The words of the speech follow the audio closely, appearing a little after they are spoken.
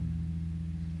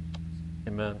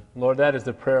Amen. Lord, that is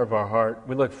the prayer of our heart.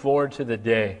 We look forward to the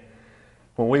day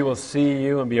when we will see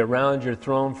you and be around your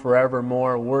throne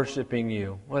forevermore, worshiping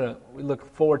you. We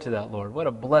look forward to that, Lord. What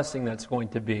a blessing that's going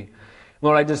to be.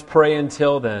 Lord, I just pray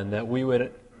until then that we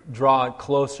would draw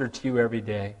closer to you every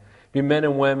day. Be men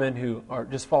and women who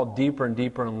just fall deeper and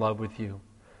deeper in love with you.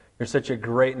 You're such a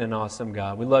great and an awesome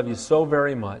God. We love you so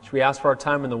very much. We ask for our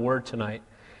time in the Word tonight,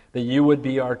 that you would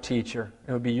be our teacher.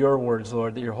 It would be your words,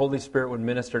 Lord, that your Holy Spirit would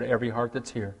minister to every heart that's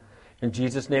here. In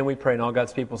Jesus' name we pray. And all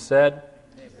God's people said,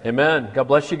 Amen. God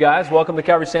bless you guys. Welcome to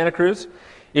Calvary Santa Cruz.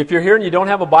 If you're here and you don't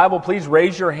have a Bible, please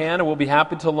raise your hand and we'll be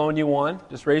happy to loan you one.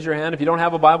 Just raise your hand. If you don't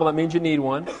have a Bible, that means you need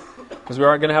one, because we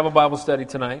are going to have a Bible study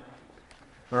tonight.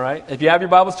 All right? If you have your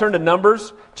Bibles, turn to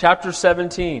Numbers chapter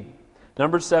 17.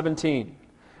 Numbers 17.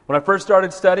 When I first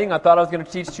started studying, I thought I was going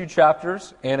to teach 2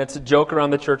 chapters, and it's a joke around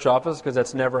the church office because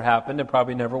that's never happened and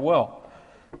probably never will.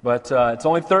 But it's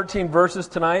only 13 verses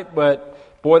tonight,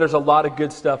 but boy, there's a lot of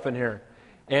good stuff in here.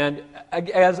 And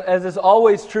as is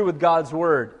always true with God's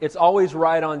Word, it's always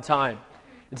right on time.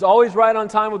 It's always right on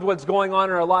time with what's going on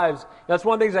in our lives. That's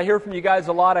one of the things I hear from you guys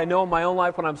a lot. I know in my own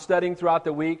life when I'm studying throughout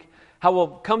the week, how we'll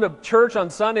come to church on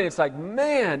Sunday and it's like,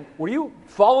 man, were you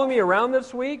following me around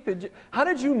this week? How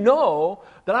did you know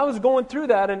that I was going through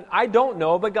that? And I don't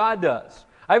know, but God does.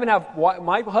 I even have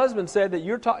my husband said that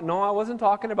you're talking. No, I wasn't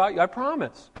talking about you. I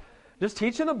promise. Just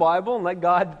teaching the Bible and let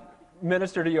God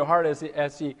minister to your heart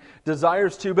as He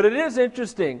desires to. But it is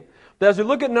interesting that as we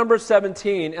look at number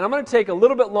 17, and I'm going to take a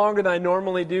little bit longer than I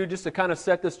normally do just to kind of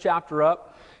set this chapter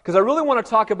up, because I really want to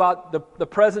talk about the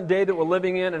present day that we're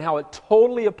living in and how it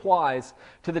totally applies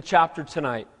to the chapter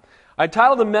tonight. I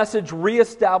titled the message,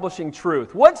 Reestablishing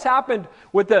Truth. What's happened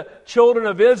with the children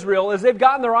of Israel is they've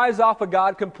gotten their eyes off of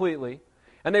God completely,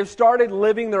 and they've started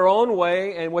living their own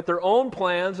way and with their own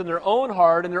plans and their own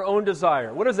heart and their own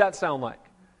desire. What does that sound like?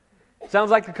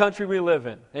 Sounds like the country we live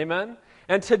in. Amen?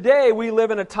 And today we live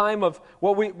in a time of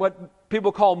what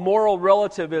people call moral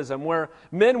relativism, where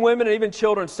men, women, and even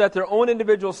children set their own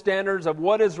individual standards of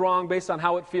what is wrong based on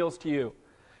how it feels to you.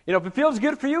 You know, if it feels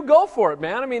good for you, go for it,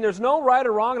 man. I mean, there's no right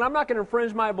or wrong, and I'm not going to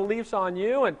infringe my beliefs on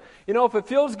you. And, you know, if it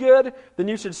feels good, then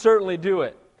you should certainly do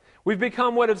it. We've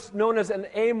become what is known as an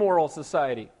amoral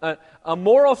society. A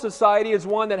moral society is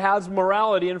one that has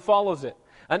morality and follows it.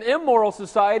 An immoral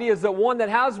society is the one that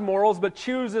has morals but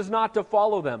chooses not to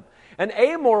follow them. An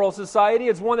amoral society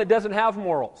is one that doesn't have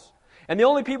morals. And the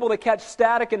only people that catch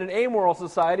static in an amoral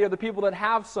society are the people that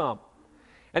have some.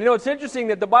 And you know, it's interesting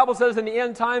that the Bible says in the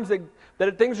end times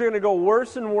that things are going to go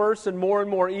worse and worse and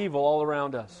more evil all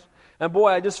around us. And boy,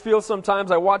 I just feel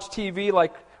sometimes I watch TV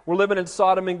like we're living in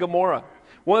Sodom and Gomorrah.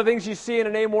 One of the things you see in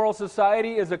an amoral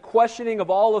society is a questioning of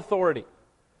all authority.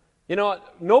 You know,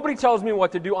 nobody tells me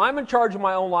what to do. I'm in charge of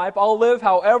my own life. I'll live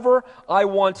however I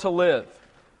want to live.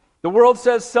 The world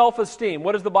says self-esteem.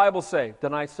 What does the Bible say?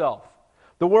 Deny self.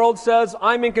 The world says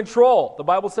I'm in control. The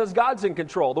Bible says God's in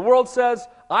control. The world says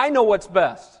I know what's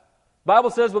best. The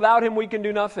Bible says without Him we can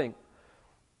do nothing.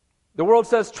 The world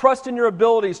says trust in your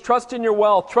abilities, trust in your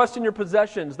wealth, trust in your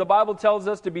possessions. The Bible tells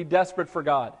us to be desperate for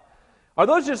God. Are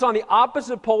those just on the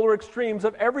opposite polar extremes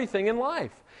of everything in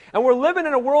life? And we're living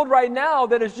in a world right now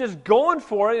that is just going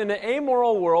for it, in an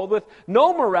amoral world with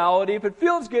no morality. If it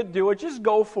feels good, do it. Just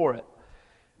go for it.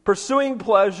 Pursuing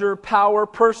pleasure, power,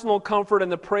 personal comfort, and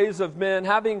the praise of men.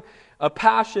 Having a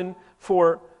passion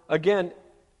for, again,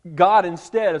 God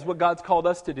instead is what God's called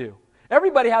us to do.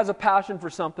 Everybody has a passion for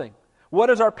something. What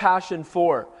is our passion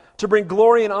for? To bring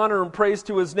glory and honor and praise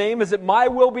to His name? Is it my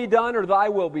will be done or thy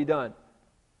will be done?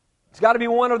 It's got to be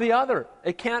one or the other.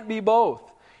 It can't be both.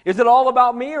 Is it all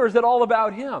about me or is it all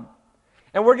about Him?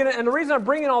 And the reason I'm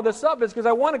bringing all this up is because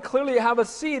I want to clearly have us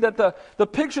see that the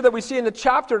picture that we see in the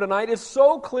chapter tonight is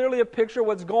so clearly a picture of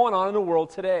what's going on in the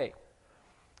world today.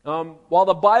 While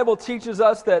the Bible teaches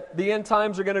us that the end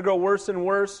times are going to grow worse and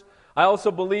worse, I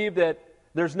also believe that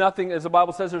there's nothing, as the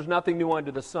Bible says, there's nothing new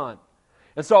under the sun.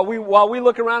 And so while we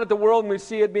look around at the world and we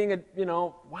see it being,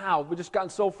 wow, we've just gotten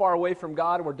so far away from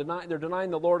God and they're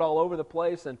denying the Lord all over the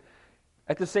place. And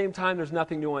at the same time, there's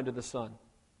nothing new under the sun.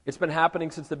 It's been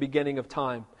happening since the beginning of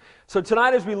time. So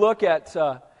tonight as we look at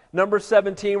number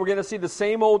 17, we're going to see the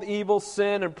same old evil,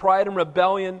 sin, and pride and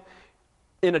rebellion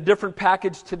in a different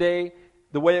package today,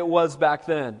 the way it was back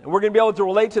then. And we're going to be able to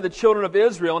relate to the children of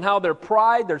Israel and how their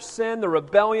pride, their sin, their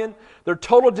rebellion, their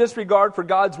total disregard for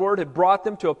God's word had brought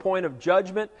them to a point of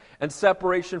judgment and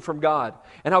separation from God.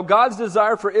 And how God's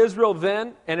desire for Israel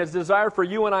then and His desire for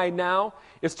you and I now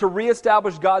is to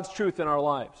reestablish God's truth in our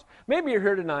lives. Maybe you're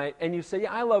here tonight and you say,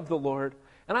 yeah, I love the Lord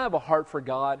and I have a heart for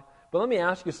God. But let me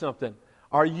ask you something.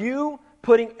 Are you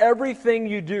putting everything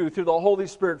you do through the Holy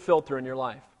Spirit filter in your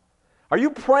life? Are you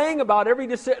praying about every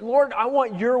decision? Lord, I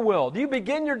want your will. Do you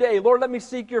begin your day, Lord, let me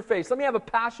seek your face. Let me have a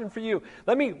passion for you.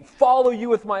 Let me follow you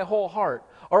with my whole heart.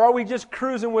 Or are we just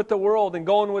cruising with the world and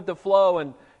going with the flow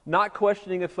and not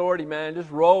questioning authority, man?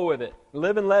 Just roll with it.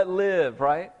 Live and let live,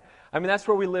 right? I mean, that's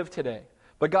where we live today.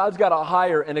 But God's got a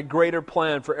higher and a greater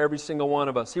plan for every single one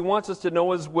of us. He wants us to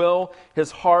know His will,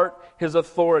 His heart, His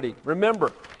authority.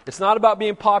 Remember, it's not about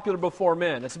being popular before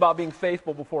men. It's about being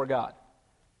faithful before God.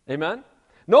 Amen?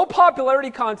 No popularity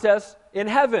contest in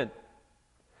heaven.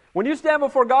 When you stand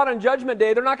before God on Judgment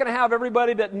Day, they're not going to have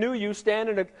everybody that knew you stand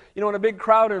in a big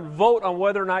crowd and vote on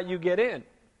whether or not you get in.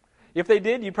 If they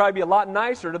did, you'd probably be a lot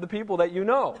nicer to the people that you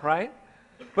know, right?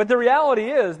 But the reality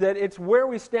is that it's where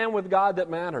we stand with God that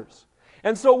matters.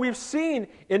 And so we've seen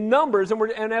in Numbers,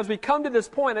 and as we come to this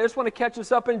point, I just want to catch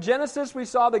us up. In Genesis, we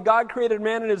saw that God created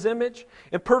man in His image,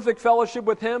 in perfect fellowship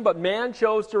with Him, but man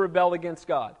chose to rebel against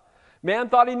God. Man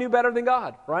thought he knew better than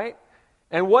God, right?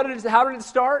 And how did it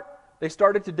start? They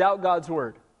started to doubt God's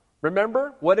word.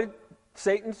 Remember, what did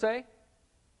Satan say?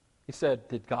 He said,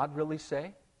 did God really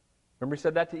say? Remember he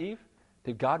said that to Eve?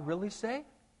 Did God really say?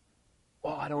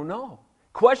 Oh, I don't know.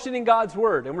 Questioning God's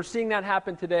word, and we're seeing that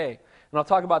happen today. And I'll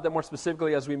talk about that more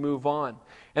specifically as we move on.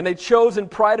 And they chose in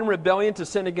pride and rebellion to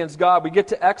sin against God. We get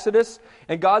to Exodus,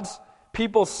 and God's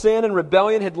people's sin and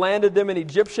rebellion had landed them in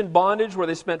Egyptian bondage, where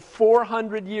they spent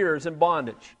 400 years in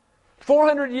bondage.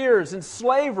 400 years in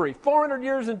slavery, 400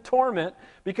 years in torment,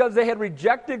 because they had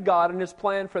rejected God and His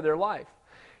plan for their life.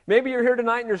 Maybe you're here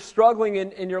tonight and you're struggling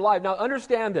in your life. Now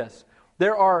understand this.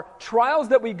 There are trials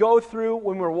that we go through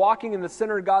when we're walking in the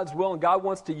center of God's will, and God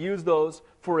wants to use those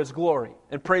for His glory,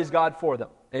 and praise God for them.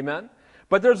 Amen?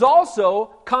 But there's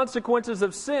also consequences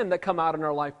of sin that come out in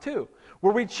our life too,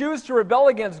 where we choose to rebel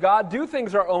against God, do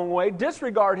things our own way,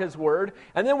 disregard His word,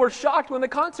 and then we're shocked when the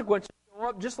consequences show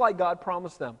up, just like God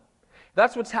promised them.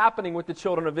 That's what's happening with the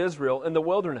children of Israel in the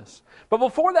wilderness. But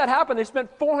before that happened, they spent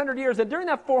 400 years, and during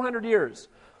that 400 years,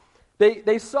 they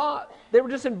were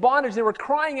just in bondage. They were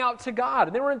crying out to God,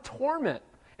 and they were in torment.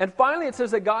 And finally it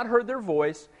says that God heard their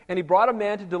voice, and He brought a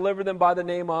man to deliver them by the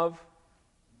name of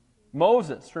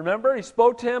Moses. Remember? He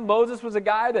spoke to him. Moses was a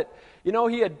guy that,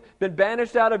 he had been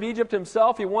banished out of Egypt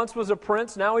himself. He once was a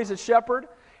prince. Now he's a shepherd.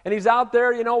 And he's out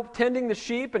there, tending the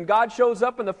sheep, and God shows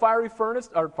up in the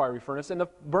in the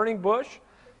burning bush.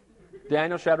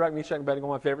 Daniel, Shadrach, Meshach, and Abednego,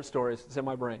 my favorite stories. It's in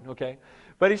my brain, okay?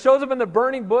 But He shows up in the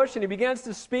burning bush, and He begins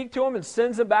to speak to him and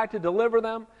sends him back to deliver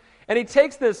them. And He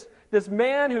takes this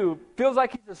man who feels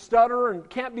like he's a stutterer and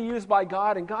can't be used by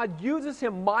God, and God uses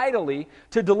him mightily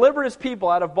to deliver His people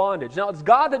out of bondage. Now, it's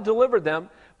God that delivered them,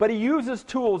 but He uses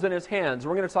tools in His hands.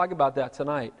 We're going to talk about that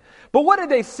tonight. But what did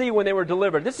they see when they were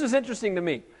delivered? This is interesting to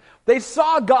me. They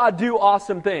saw God do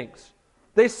awesome things.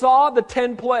 They saw the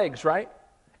 10 plagues, right?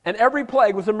 And every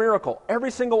plague was a miracle, every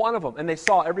single one of them, and they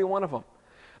saw every one of them.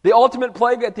 The ultimate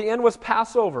plague at the end was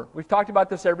Passover. We've talked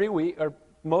about this every week, or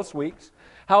most weeks,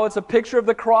 how it's a picture of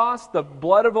the cross, the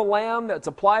blood of a lamb that's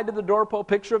applied to the doorpost,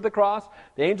 picture of the cross.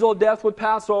 The angel of death would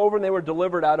pass over, and they were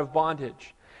delivered out of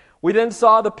bondage. We then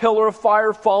saw the pillar of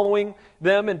fire following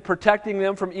them and protecting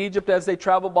them from Egypt as they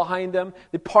traveled behind them.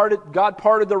 God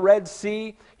parted the Red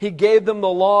Sea. He gave them the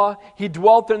law. He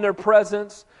dwelt in their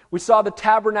presence. We saw the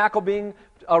tabernacle being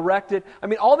erected. I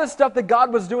mean, all this stuff that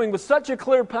God was doing was such a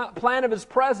clear plan of His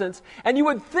presence. And you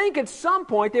would think at some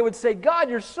point they would say, God,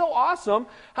 you're so awesome.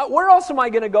 Where else am I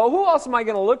going to go? Who else am I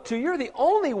going to look to? You're the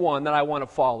only one that I want to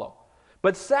follow.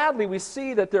 But sadly, we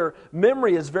see that their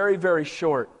memory is very, very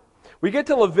short. We get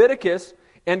to Leviticus,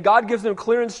 and God gives them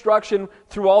clear instruction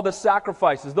through all the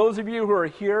sacrifices. Those of you who are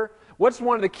here, what's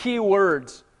one of the key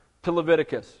words to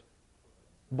Leviticus?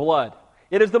 Blood.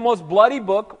 It is the most bloody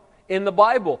book in the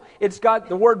Bible. It's got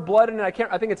the word blood in it.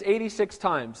 I think it's 86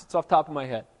 times. It's off the top of my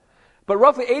head. But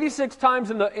roughly 86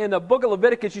 times in the book of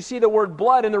Leviticus, you see the word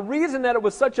blood. And the reason that it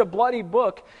was such a bloody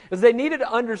book is they needed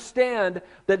to understand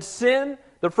that sin,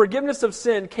 the forgiveness of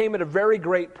sin, came at a very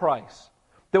great price.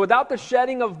 That without the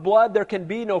shedding of blood, there can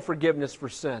be no forgiveness for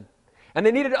sin. And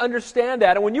they needed to understand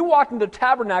that. And when you walked into the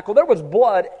tabernacle, there was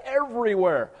blood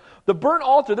everywhere. The burnt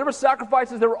altar, there were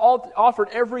sacrifices that were offered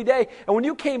every day. And when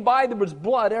you came by, there was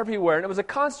blood everywhere. And it was a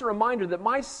constant reminder that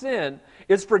my sin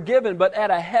is forgiven, but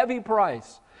at a heavy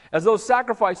price, as those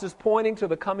sacrifices pointing to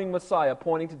the coming Messiah,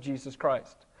 pointing to Jesus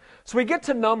Christ. So we get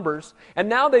to Numbers, and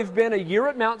now they've been a year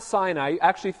at Mount Sinai,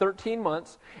 actually 13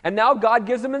 months, and now God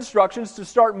gives them instructions to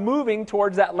start moving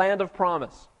towards that land of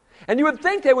promise. And you would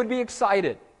think they would be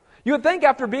excited. You would think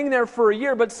after being there for a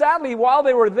year, but sadly, while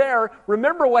they were there,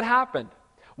 remember what happened.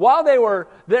 While they were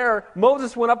there,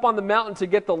 Moses went up on the mountain to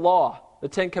get the law. the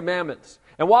Ten Commandments.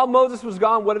 And while Moses was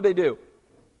gone, what did they do?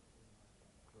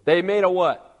 They made a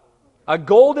what? A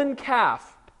golden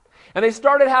calf. And they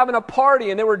started having a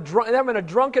party, and they were having a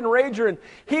drunken rager, and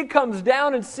he comes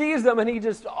down and sees them, and he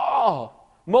just,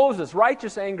 Moses,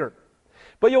 righteous anger.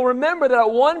 But you'll remember that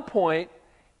at one point,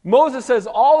 Moses says,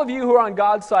 all of you who are on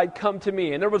God's side, come to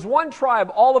me. And there was one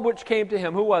tribe, all of which came to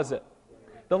him. Who was it?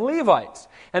 The Levites.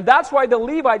 And that's why the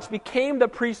Levites became the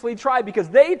priestly tribe, because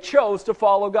they chose to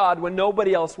follow God when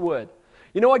nobody else would.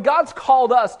 You know what? God's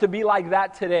called us to be like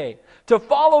that today. To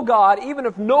follow God even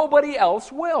if nobody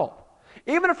else will.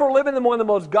 Even if we're living in one of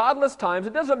the most godless times,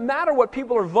 it doesn't matter what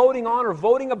people are voting on or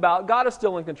voting about, God is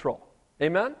still in control.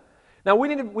 Amen? Now, we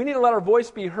need to let our voice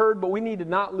be heard, but we need to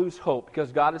not lose hope,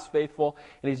 because God is faithful,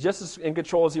 and He's just as in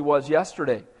control as He was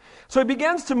yesterday. So He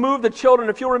begins to move the children.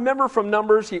 If you'll remember from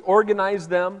Numbers, He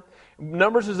organized them.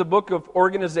 Numbers is a book of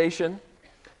organization.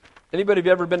 Anybody have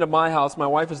ever been to my house? My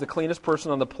wife is the cleanest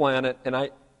person on the planet, and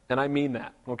I mean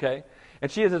that, okay? And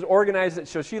she is as organized,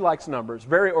 so she likes numbers.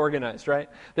 Very organized, right?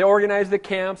 They organize the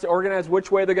camps. They organize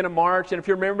which way they're going to march. And if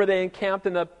you remember, they encamped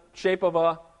in the shape of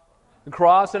a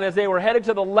cross. And as they were headed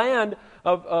to the land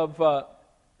of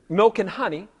milk and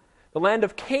honey, the land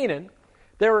of Canaan,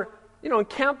 they were,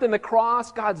 encamped in the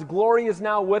cross. God's glory is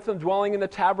now with them, dwelling in the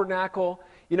tabernacle.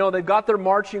 They've got their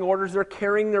marching orders. They're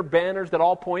carrying their banners that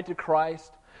all point to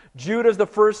Christ. Judah is the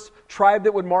first tribe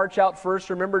that would march out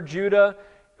first. Remember Judah?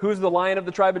 Who's the lion of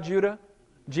the tribe of Judah?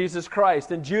 Jesus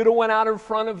Christ. And Judah went out in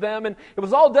front of them, and it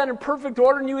was all done in perfect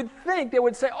order, and you would think they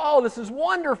would say, this is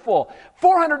wonderful.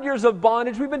 400 years of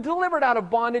bondage. We've been delivered out of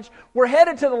bondage. We're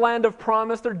headed to the land of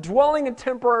promise. They're dwelling in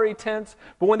temporary tents,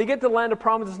 but when they get to the land of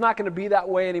promise, it's not going to be that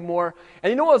way anymore.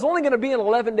 And it was only going to be an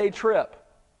 11-day trip.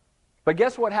 But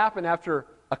guess what happened after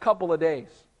a couple of days?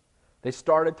 They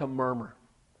started to murmur.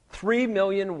 3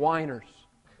 million whiners,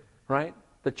 right?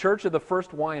 The church of the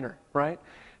first whiner, right?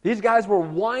 These guys were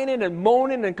whining and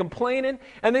moaning and complaining,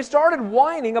 and they started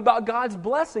whining about God's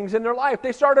blessings in their life.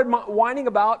 They started whining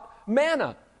about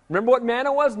manna. Remember what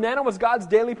manna was? Manna was God's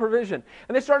daily provision.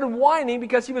 And they started whining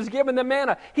because He was giving them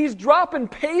manna. He's dropping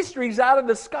pastries out of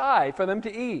the sky for them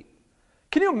to eat.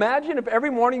 Can you imagine if every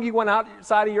morning you went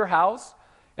outside of your house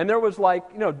and there was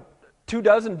 2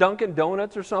 dozen Dunkin'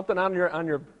 Donuts or something on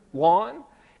your lawn?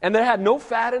 And they had no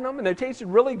fat in them, and they tasted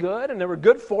really good, and they were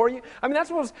good for you. I mean, that's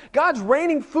what was, God's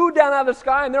raining food down out of the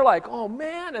sky, and they're like, oh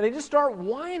man, and they just start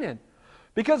whining.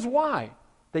 Because why?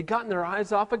 They'd gotten their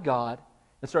eyes off of God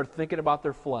and started thinking about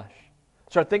their flesh.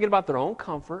 Started thinking about their own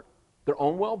comfort, their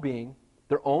own well-being,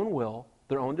 their own will,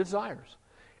 their own desires.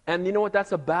 And you know what?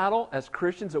 That's a battle as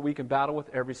Christians that we can battle with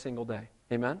every single day.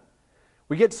 Amen?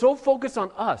 We get so focused on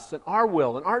us and our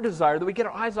will and our desire that we get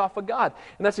our eyes off of God.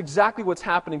 And that's exactly what's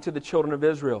happening to the children of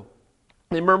Israel.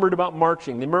 They murmured about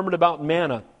marching. They murmured about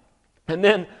manna. And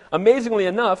then, amazingly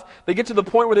enough, they get to the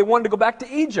point where they wanted to go back to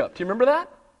Egypt. Do you remember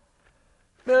that?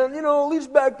 Man, at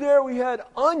least back there we had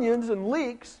onions and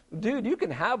leeks. Dude, you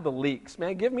can have the leeks,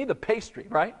 man. Give me the pastry,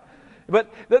 right?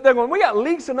 But they're going, we got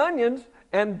leeks and onions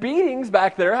and beatings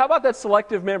back there. How about that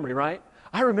selective memory, right?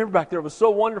 I remember back there, it was so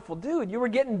wonderful. Dude, you were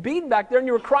getting beaten back there, and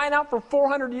you were crying out for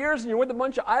 400 years, and you're with a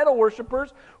bunch of idol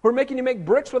worshipers who are making you make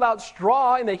bricks without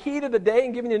straw in the heat of the day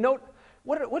and giving you a note.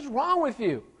 What's wrong with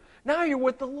you? Now you're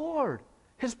with the Lord.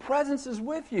 His presence is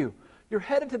with you. You're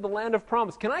headed to the land of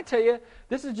promise. Can I tell you,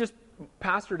 this is just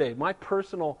Pastor Dave, my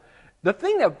personal... The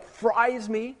thing that fries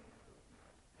me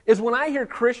is when I hear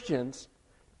Christians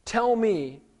tell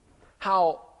me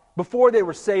how before they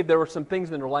were saved, there were some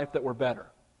things in their life that were better.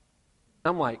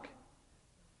 I'm like,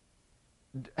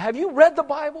 have you read the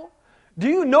Bible? Do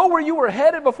you know where you were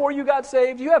headed before you got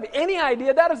saved? Do you have any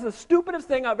idea? That is the stupidest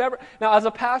thing I've ever... Now, as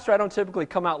a pastor, I don't typically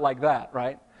come out like that,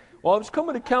 right? Well, I'm just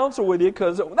coming to counsel with you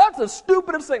because that's the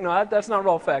stupidest thing. No, that's not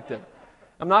real effective.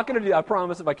 I'm not going to do that. I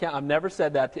promise if I can't. I've never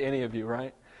said that to any of you,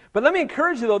 right? But let me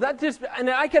encourage you, though, and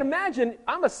I can imagine,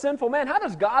 I'm a sinful man. How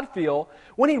does God feel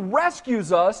when He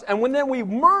rescues us and when then we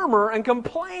murmur and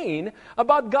complain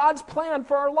about God's plan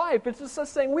for our life? It's just us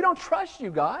saying, we don't trust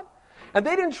you, God. And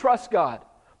they didn't trust God.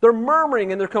 They're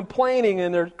murmuring and they're complaining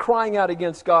and they're crying out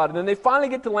against God. And then they finally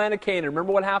get to the land of Canaan.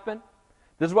 Remember what happened?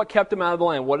 This is what kept them out of the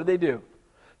land. What did they do?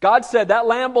 God said, that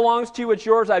land belongs to you, it's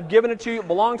yours, I've given it to you, it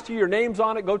belongs to you, your name's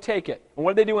on it, go take it. And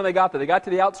what did they do when they got there? They got to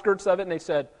the outskirts of it and they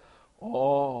said,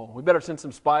 we better send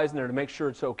some spies in there to make sure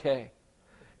it's okay.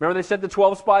 Remember they sent the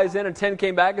 12 spies in and 10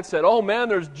 came back and said, oh man,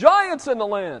 there's giants in the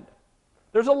land.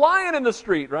 There's a lion in the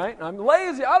street, right? I'm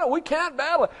lazy, we can't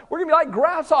battle it. We're going to be like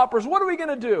grasshoppers, what are we going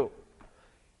to do?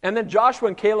 And then Joshua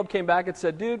and Caleb came back and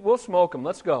said, dude, we'll smoke them,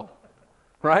 let's go.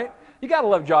 Right? You got to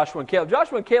love Joshua and Caleb.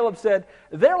 Joshua and Caleb said,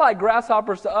 they're like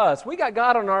grasshoppers to us. We got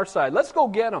God on our side. Let's go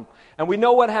get them. And we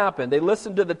know what happened. They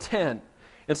listened to the 10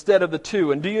 instead of the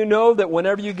 2. And do you know that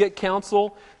whenever you get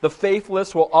counsel, the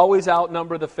faithless will always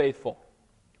outnumber the faithful?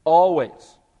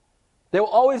 Always. There'll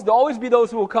always be those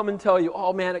who will come and tell you,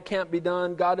 oh man, it can't be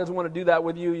done. God doesn't want to do that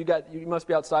with you. You must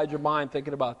be outside your mind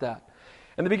thinking about that.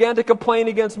 And they began to complain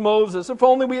against Moses. If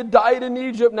only we had died in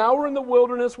Egypt. Now we're in the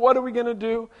wilderness. What are we going to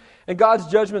do? And God's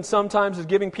judgment sometimes is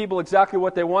giving people exactly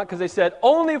what they want because they said,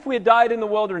 only if we had died in the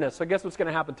wilderness. So guess what's going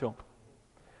to happen to them?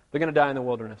 They're going to die in the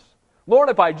wilderness. Lord,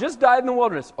 if I just died in the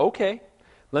wilderness, okay,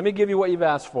 let me give you what you've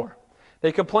asked for.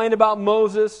 They complained about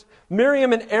Moses.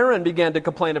 Miriam and Aaron began to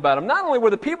complain about him. Not only were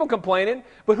the people complaining,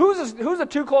 but who's the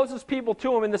two closest people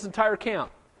to him in this entire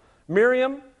camp?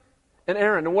 Miriam and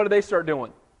Aaron. And what did they start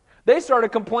doing? They started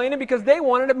complaining because they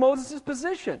wanted Moses'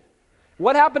 position.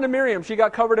 What happened to Miriam? She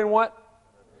got covered in what?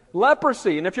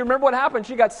 Leprosy. And if you remember what happened,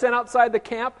 she got sent outside the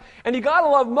camp. And you got to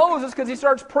love Moses because he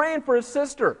starts praying for his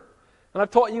sister. And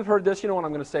you've heard this, you know what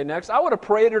I'm going to say next. I would have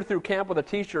paraded her through camp with a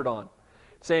t-shirt on,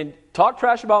 saying, talk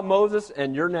trash about Moses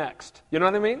and you're next. You know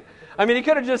what I mean? He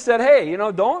could have just said, hey,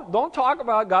 don't talk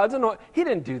about God's anointing. He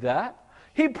didn't do that.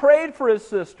 He prayed for his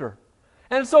sister.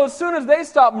 And so as soon as they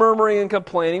stopped murmuring and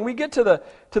complaining, we get to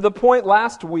the point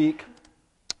last week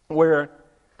where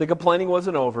the complaining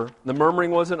wasn't over, the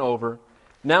murmuring wasn't over.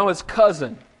 Now his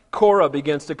cousin, Korah,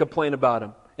 begins to complain about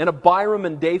him. And Abiram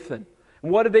and Dathan.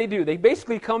 And what do? They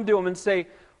basically come to him and say,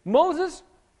 Moses,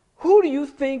 who do you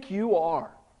think you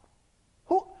are?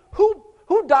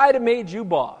 Who died and made you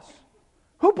boss?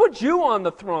 Who put you on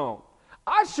the throne?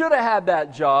 I should have had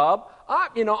that job.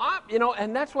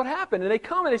 And that's what happened. And they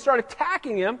come and they start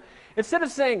attacking him instead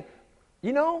of saying,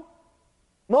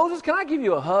 Moses, can I give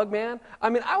you a hug, man? I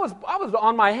was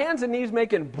on my hands and knees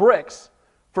making bricks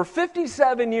for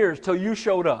 57 years till you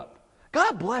showed up.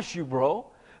 God bless you, bro.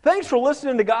 Thanks for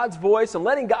listening to God's voice and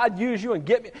letting God use you and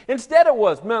get me. Instead it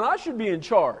was, man, I should be in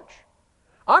charge.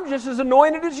 I'm just as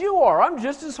anointed as you are. I'm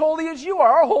just as holy as you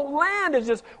are. Our whole land is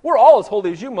just, we're all as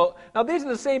holy as you. Now these are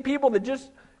the same people that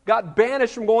just got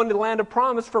banished from going to the land of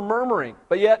promise for murmuring.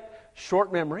 But yet,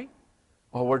 short memory.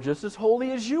 Oh, we're just as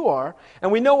holy as you are.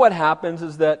 And we know what happens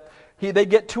is that they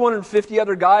get 250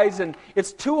 other guys, and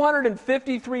it's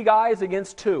 253 guys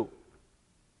against 2.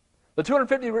 The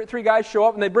 253 guys show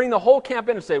up, and they bring the whole camp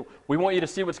in and say, we want you to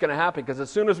see what's going to happen, because as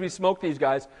soon as we smoke these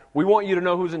guys, we want you to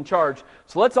know who's in charge.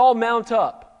 So let's all mount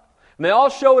up. And they all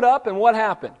showed up, and what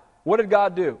happened? What did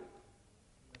God do?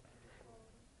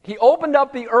 He opened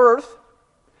up the earth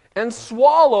and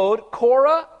swallowed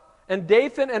Korah and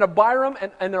Dathan and Abiram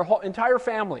and their whole entire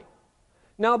family.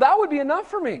 Now that would be enough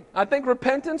for me. I think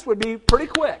repentance would be pretty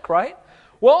quick, right?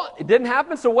 Well, it didn't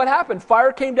happen, so what happened?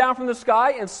 Fire came down from the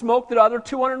sky and smoked the other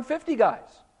 250 guys.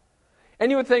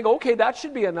 And you would think, okay, that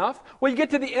should be enough. Well, you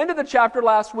get to the end of the chapter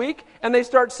last week, and they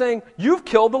start saying, you've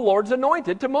killed the Lord's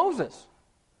anointed to Moses.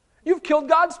 You've killed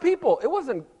God's people.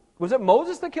 Was it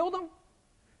Moses that killed them?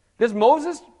 Does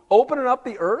Moses opening up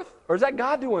the earth? Or is that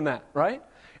God doing that, right?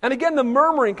 And again, the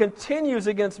murmuring continues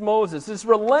against Moses. It's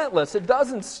relentless. It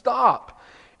doesn't stop.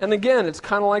 And again, it's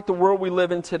kind of like the world we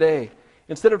live in today.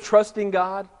 Instead of trusting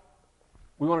God,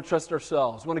 we want to trust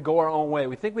ourselves. We want to go our own way.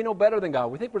 We think we know better than God.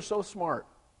 We think we're so smart.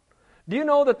 Do you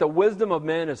know that the wisdom of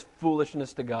men is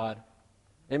foolishness to God?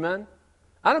 Amen?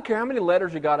 I don't care how many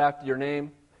letters you got after your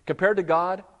name. Compared to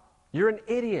God, you're an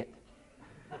idiot.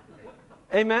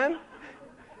 Amen?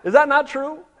 Is that not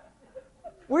true?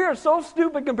 We are so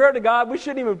stupid compared to God, we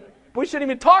shouldn't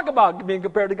even talk about being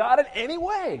compared to God in any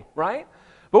way, right?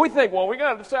 But we think, well, we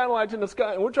got satellites in the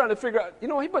sky, and we're trying to figure out,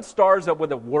 he put stars up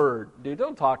with a word. Dude,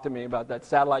 don't talk to me about that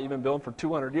satellite you've been building for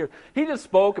 200 years. He just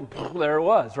spoke, and there it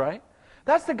was, right?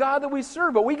 That's the God that we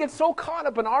serve, but we get so caught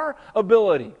up in our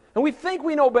ability, and we think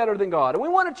we know better than God, and we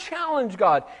want to challenge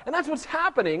God. And that's what's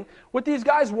happening with these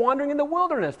guys wandering in the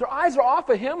wilderness. Their eyes are off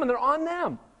of Him, and they're on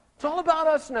them. It's all about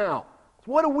us now.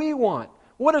 What do we want?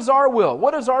 What is our will?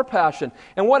 What is our passion?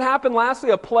 And what happened lastly?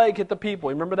 A plague hit the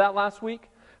people. You remember that last week?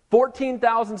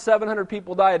 14,700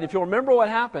 people died. If you'll remember what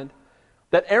happened,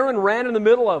 that Aaron ran in the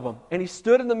middle of them, and he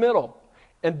stood in the middle.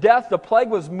 And the plague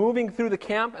was moving through the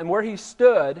camp, and where he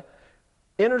stood,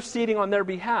 interceding on their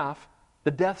behalf,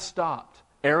 the death stopped.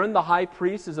 Aaron, the high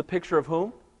priest, is a picture of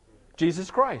whom?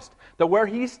 Jesus Christ. That where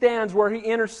he stands, where he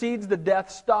intercedes, the death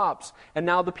stops, and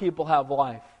now the people have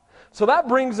life. So that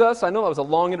brings us, I know that was a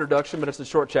long introduction, but it's a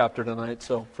short chapter tonight,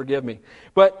 so forgive me.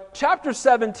 But chapter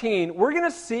 17, we're going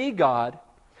to see God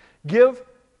give,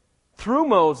 through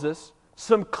Moses,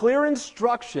 some clear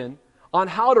instruction on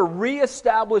how to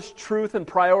reestablish truth and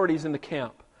priorities in the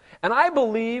camp. And I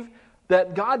believe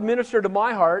that God ministered to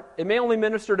my heart. It may only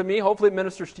minister to me. Hopefully it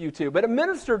ministers to you too. But it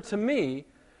ministered to me.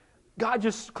 God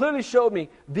just clearly showed me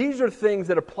these are things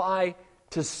that apply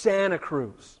to Santa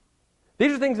Cruz.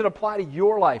 These are things that apply to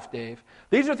your life, Dave.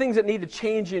 These are things that need to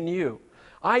change in you.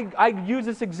 I use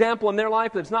this example in their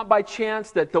life. It's not by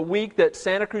chance that the week that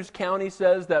Santa Cruz County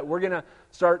says that we're going to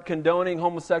start condoning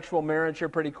homosexual marriage here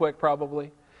pretty quick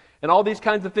probably. And all these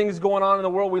kinds of things going on in the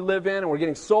world we live in, and we're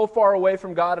getting so far away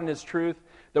from God and His truth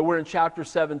that we're in chapter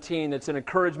 17. It's an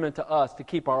encouragement to us to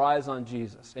keep our eyes on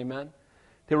Jesus. Amen?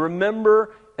 To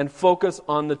remember and focus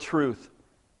on the truth.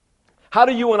 How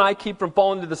do you and I keep from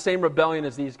falling into the same rebellion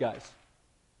as these guys?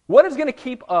 What is going to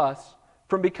keep us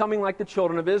from becoming like the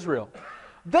children of Israel?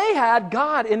 They had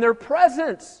God in their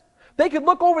presence. They could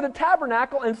look over the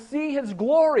tabernacle and see His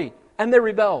glory, and they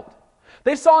rebelled.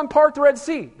 They saw Him part the Red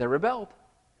Sea. They rebelled.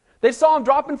 They saw Him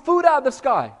dropping food out of the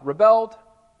sky. Rebelled.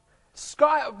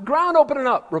 Ground opening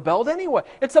up. Rebelled anyway.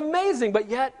 It's amazing, but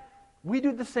yet we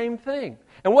do the same thing.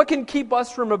 And what can keep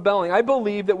us from rebelling? I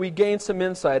believe that we gain some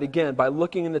insight, again, by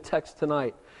looking in the text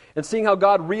tonight and seeing how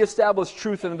God reestablished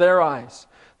truth in their eyes.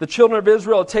 The children of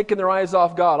Israel had taken their eyes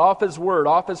off God, off His Word,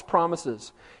 off His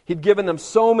promises. He'd given them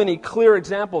so many clear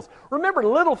examples. Remember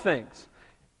little things.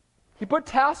 He put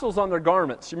tassels on their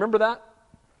garments. You remember that?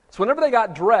 So whenever they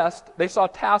got dressed, they saw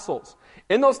tassels.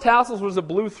 In those tassels was a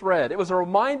blue thread. It was a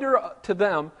reminder to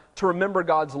them to remember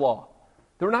God's law.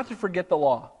 They were not to forget the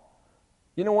law.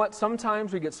 You know what?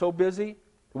 Sometimes we get so busy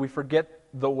that we forget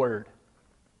the Word.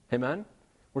 Amen?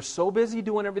 We're so busy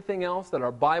doing everything else that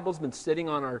our Bible's been sitting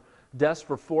on our desk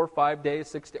for 4 or 5 days,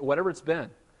 6 days, whatever it's been.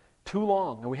 Too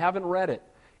long, and we haven't read it.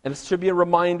 And it should be a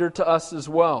reminder to us as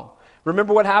well.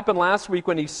 Remember what happened last week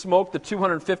when He smoked the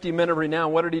 250 men of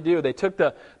renown? What did He do? They took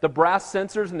the brass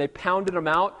censers and they pounded them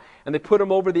out and they put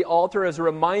them over the altar as a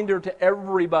reminder to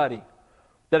everybody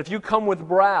that if you come with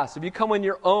brass, if you come on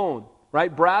your own,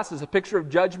 right? Brass is a picture of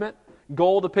judgment,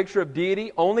 gold a picture of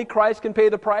deity. Only Christ can pay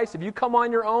the price. If you come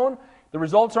on your own, the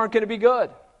results aren't going to be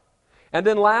good. And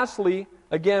then lastly,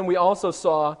 again, we also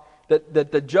saw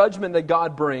that the judgment that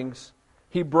God brings,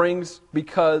 He brings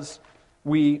because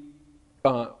we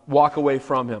walk away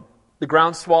from Him. The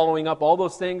ground swallowing up, all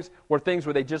those things were things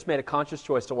where they just made a conscious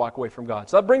choice to walk away from God.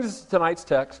 So that brings us to tonight's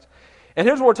text. And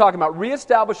here's what we're talking about,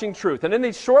 reestablishing truth. And in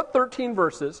these short 13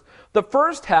 verses, the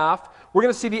first half, we're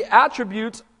going to see the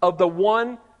attributes of the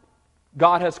one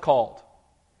God has called.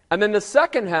 And then the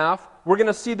second half, we're going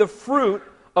to see the fruit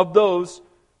of those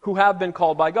who have been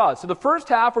called by God. So the first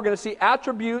half, we're going to see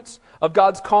attributes of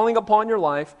God's calling upon your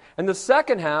life. And the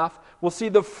second half, we'll see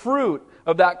the fruit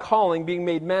of that calling being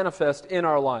made manifest in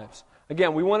our lives.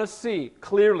 Again, we want to see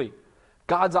clearly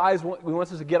God's eyes. We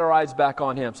want us to get our eyes back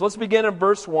on Him. So let's begin in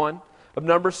verse 1 of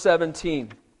number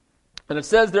 17. And it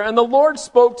says there, "And the Lord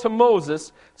spoke to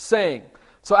Moses, saying,"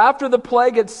 so after the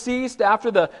plague had ceased,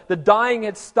 after the dying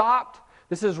had stopped,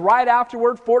 this is right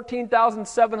afterward,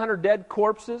 14,700 dead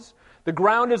corpses. The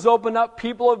ground is opened up.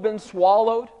 People have been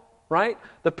swallowed, right?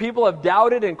 The people have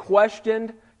doubted and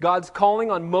questioned God's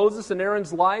calling on Moses and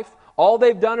Aaron's life. All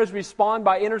they've done is respond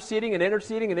by interceding and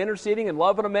interceding and interceding and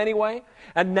loving them anyway.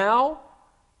 And now,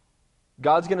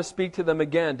 God's going to speak to them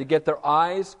again to get their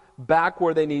eyes back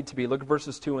where they need to be. Look at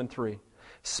verses 2 and 3.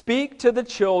 "Speak to the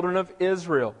children of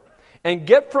Israel, and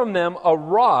get from them a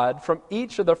rod from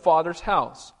each of their father's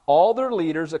house, all their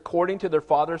leaders according to their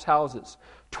father's houses,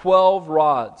 12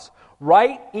 rods.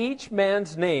 Write each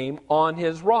man's name on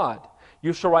his rod.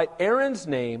 You shall write Aaron's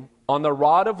name on the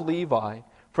rod of Levi,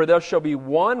 for there shall be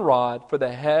one rod for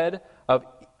the head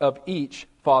of each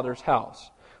father's house."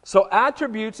 So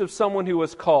attributes of someone who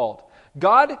was called.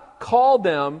 God called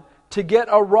them to get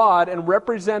a rod and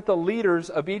represent the leaders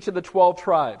of each of the 12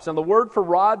 tribes. And the word for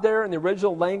rod there in the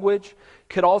original language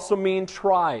could also mean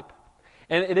tribe.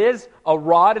 And it is a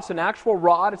rod, it's an actual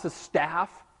rod, it's a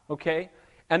staff, okay?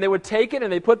 And they would take it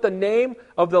and they put the name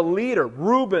of the leader,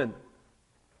 Reuben,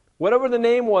 whatever the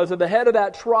name was of the head of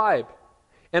that tribe.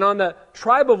 And on the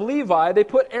tribe of Levi, they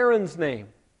put Aaron's name.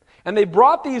 And they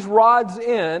brought these rods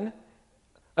in,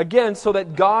 again, so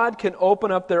that God can open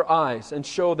up their eyes and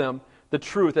show them the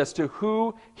truth as to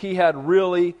who He had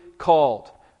really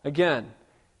called. Again,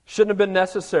 shouldn't have been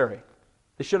necessary.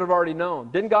 They should have already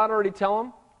known. Didn't God already tell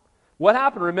them? What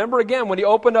happened? Remember again, when He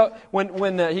opened up,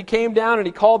 when He came down and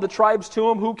He called the tribes to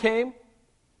Him, who came?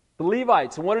 The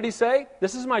Levites. And what did He say?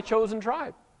 "This is my chosen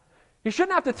tribe." He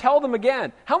shouldn't have to tell them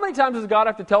again. How many times does God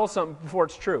have to tell us something before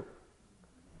it's true?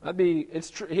 It's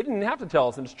true. He didn't have to tell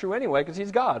us, and it's true anyway, because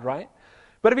He's God, right?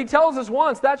 But if He tells us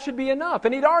once, that should be enough.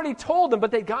 And He'd already told them, but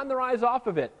they'd gotten their eyes off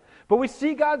of it. But we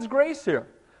see God's grace here,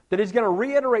 that He's going to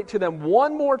reiterate to them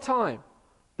one more time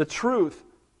the truth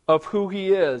of who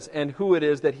He is and who it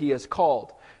is that He has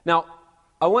called. Now,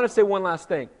 I want to say one last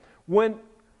thing. When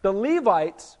the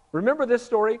Levites, remember this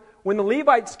story? When the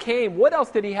Levites came, what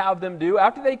else did He have them do?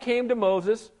 After they came to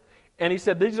Moses, and He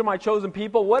said, these are my chosen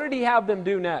people, what did He have them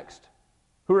do next?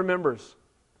 Who remembers?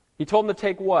 He told them to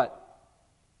take what?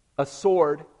 A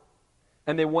sword,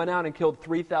 and they went out and killed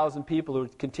 3,000 people who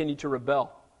continued to rebel.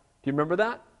 Do you remember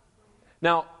that?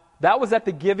 Now, that was at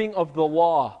the giving of the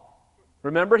law.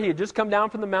 Remember, He had just come down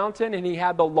from the mountain, and He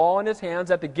had the law in His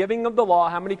hands. At the giving of the law,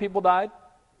 how many people died?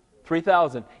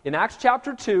 3,000. In Acts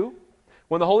chapter 2,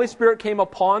 when the Holy Spirit came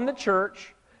upon the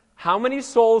church, how many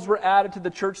souls were added to the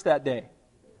church that day?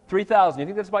 3,000. You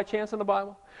think that's by chance in the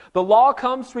Bible? The law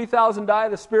comes, 3,000 die.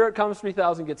 The Spirit comes,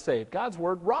 3,000 get saved. God's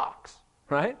Word rocks,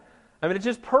 right? I mean, it's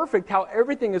just perfect how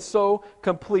everything is so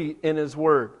complete in His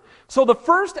Word. So the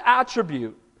first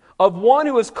attribute of one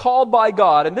who is called by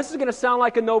God, and this is going to sound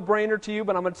like a no-brainer to you,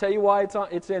 but I'm going to tell you why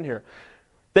it's in here.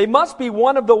 They must be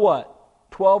one of the what?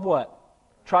 12 what?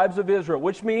 Tribes of Israel,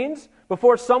 which means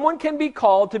before someone can be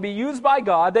called to be used by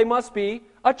God, they must be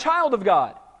a child of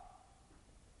God.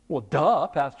 Well, duh,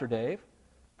 Pastor Dave.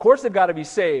 Of course they've got to be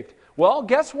saved. Well,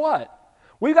 guess what?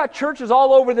 We've got churches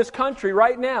all over this country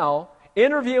right now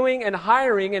interviewing and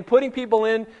hiring and putting people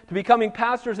in to becoming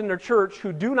pastors in their church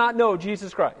who do not know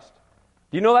Jesus Christ.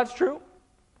 Do you know that's true?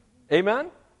 Amen?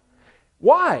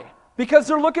 Why? Because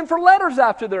they're looking for letters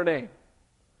after their name.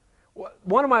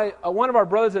 One of our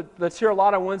brothers that's here a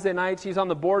lot on Wednesday nights, he's on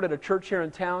the board at a church here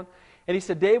in town, and he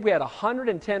said, Dave, we had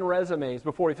 110 resumes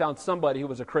before we found somebody who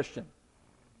was a Christian.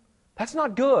 That's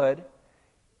not good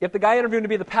if the guy interviewing to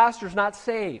be the pastor is not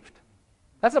saved.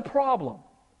 That's a problem.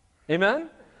 Amen?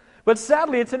 But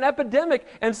sadly, it's an epidemic.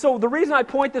 And so the reason I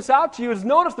point this out to you is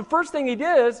notice the first thing he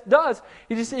does,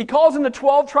 he calls in the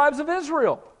 12 tribes of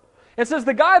Israel. And says,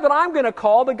 the guy that I'm going to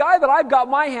call, the guy that I've got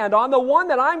my hand on, the one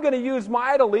that I'm going to use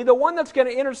mightily, the one that's going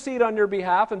to intercede on your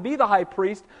behalf and be the high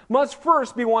priest, must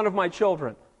first be one of my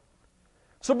children.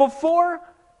 So before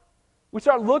we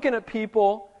start looking at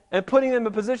people and putting them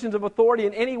in positions of authority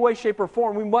in any way, shape, or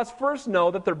form, we must first know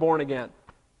that they're born again.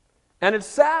 And it's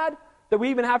sad that we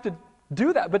even have to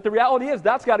do that, but the reality is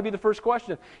that's got to be the first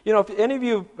question. You know,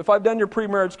 if I've done your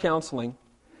pre-marriage counseling,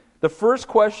 the first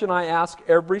question I ask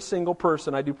every single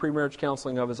person I do pre-marriage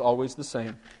counseling of is always the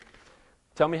same.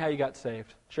 Tell me how you got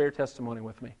saved. Share your testimony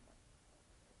with me.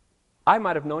 I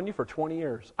might have known you for 20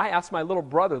 years. I asked my little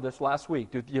brother this last week,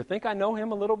 do you think I know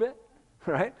him a little bit?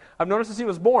 Right? I've noticed since he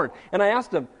was born. And I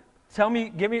asked him,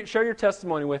 share your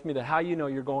testimony with me that how you know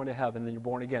you're going to heaven and you're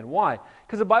born again. Why?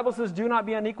 Because the Bible says, do not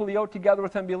be unequally yoked together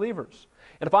with unbelievers.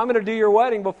 And if I'm going to do your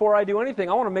wedding, before I do anything,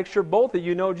 I want to make sure both of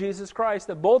you know Jesus Christ,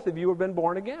 that both of you have been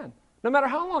born again, no matter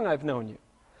how long I've known you.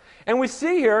 And we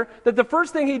see here that the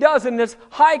first thing he does in this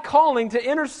high calling to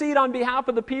intercede on behalf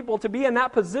of the people, to be in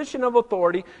that position of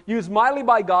authority, used mightily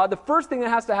by God, the first thing that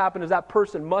has to happen is that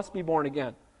person must be born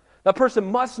again. That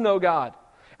person must know God.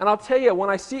 And I'll tell you, when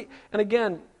I see, and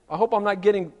again, I hope I'm not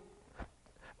getting,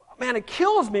 man, it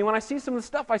kills me when I see some of the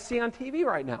stuff I see on TV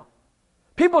right now.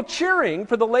 People cheering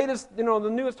for the latest, the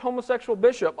newest homosexual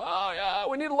bishop. Oh, yeah,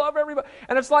 we need to love everybody.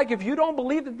 And it's like, if you don't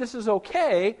believe that this is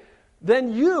okay,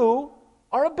 then you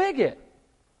are a bigot.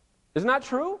 Isn't that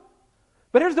true?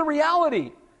 But here's the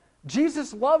reality.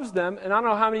 Jesus loves them, and I don't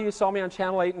know how many of you saw me on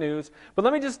Channel 8 News, but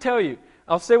let me just tell you,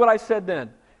 I'll say what I said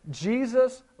then.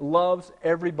 Jesus loves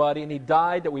everybody, and He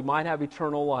died that we might have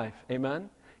eternal life. Amen?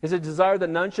 Is it desire that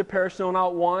none should perish, no,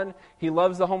 not one? He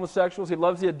loves the homosexuals. He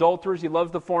loves the adulterers. He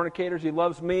loves the fornicators. He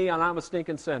loves me, and I'm a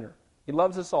stinking sinner. He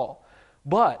loves us all.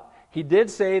 But He did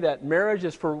say that marriage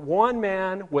is for one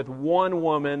man with one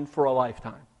woman for a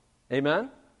lifetime.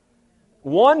 Amen?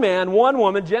 One man, one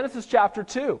woman, Genesis chapter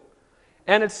 2.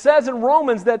 And it says in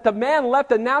Romans that the man left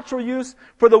the natural use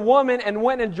for the woman and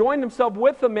went and joined himself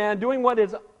with the man, doing what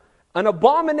is an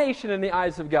abomination in the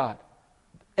eyes of God.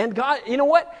 And God, you know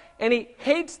what? And He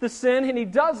hates the sin, and He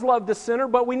does love the sinner,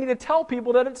 but we need to tell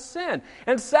people that it's sin.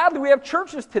 And sadly, we have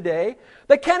churches today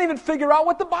that can't even figure out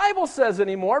what the Bible says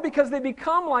anymore because they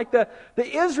become like the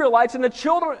Israelites and the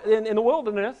children in the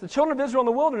wilderness, the children of Israel in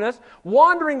the wilderness,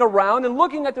 wandering around and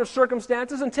looking at their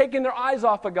circumstances and taking their eyes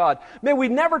off of God. May we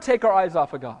never take our eyes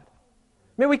off of God.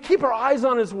 May we keep our eyes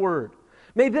on His Word.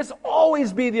 May this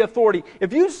always be the authority.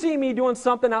 If you see me doing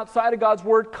something outside of God's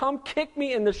Word, come kick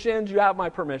me in the shins. You have my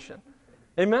permission.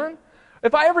 Amen?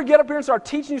 If I ever get up here and start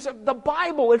teaching you something, the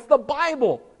Bible, it's the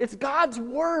Bible. It's God's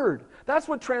Word. That's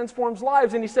what transforms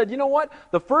lives. And He said, you know what?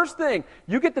 The first thing,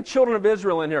 you get the children of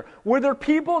Israel in here. Were there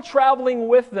people traveling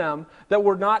with them that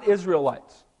were not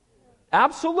Israelites?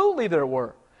 Absolutely there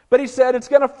were. But He said, it's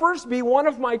going to first be one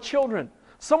of my children.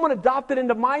 Someone adopted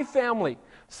into my family.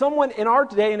 Someone in our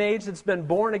day and age that's been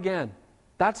born again.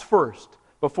 That's first,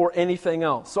 before anything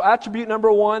else. So attribute number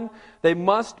 1, they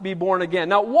must be born again.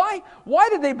 Now, why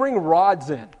did they bring rods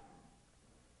in?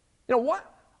 You know,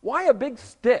 why a big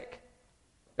stick?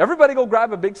 Everybody go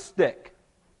grab a big stick.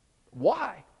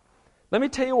 Why? Let me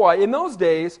tell you why. In those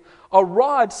days, a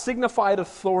rod signified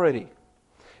authority.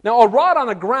 Now, a rod on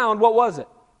the ground, what was it?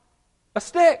 A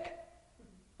stick.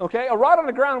 Okay? A rod on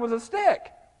the ground was a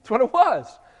stick. That's what it was.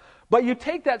 But you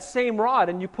take that same rod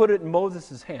and you put it in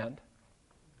Moses' hand,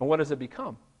 and what does it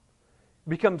become? It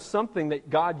becomes something that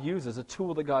God uses, a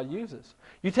tool that God uses.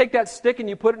 You take that stick and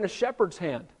you put it in a shepherd's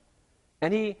hand,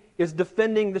 and he is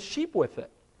defending the sheep with it.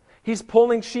 He's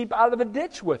pulling sheep out of a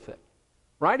ditch with it.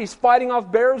 Right? He's fighting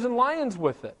off bears and lions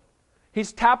with it.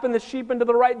 He's tapping the sheep into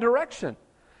the right direction.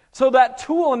 So that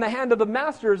tool in the hand of the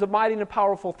master is a mighty and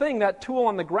powerful thing. That tool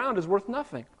on the ground is worth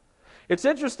nothing. It's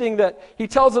interesting that he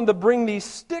tells them to bring these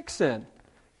sticks in,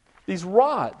 these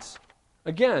rods.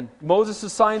 Again,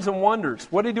 Moses' signs and wonders.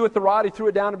 What did he do with the rod? He threw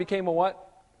it down and it became a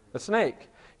what? A snake.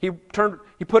 He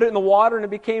put it in the water and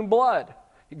it became blood.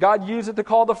 God used it to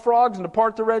call the frogs and to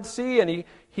part the Red Sea, and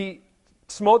he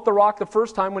smote the rock the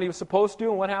first time when he was supposed to,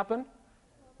 and what happened?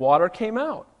 Water came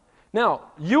out.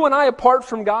 Now, you and I, apart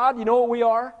from God, you know what we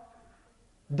are?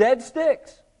 Dead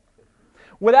sticks.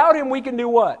 Without him, we can do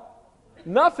what?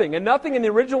 Nothing. And nothing in the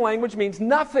original language means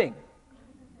nothing.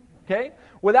 Okay?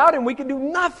 Without him, we can do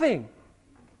nothing.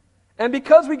 And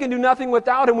because we can do nothing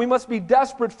without him, we must be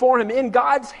desperate for him. In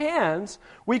God's hands,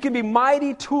 we can be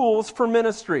mighty tools for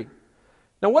ministry.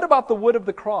 Now, what about the wood of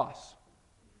the cross?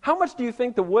 How much do you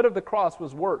think the wood of the cross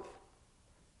was worth?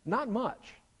 Not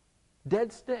much.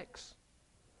 Dead sticks.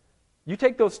 You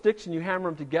take those sticks and you hammer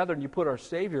them together and you put our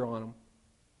Savior on them,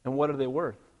 and what are they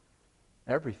worth?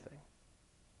 Everything.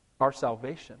 Our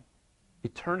salvation,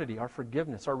 eternity, our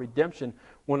forgiveness, our redemption,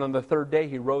 when on the third day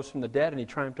he rose from the dead and he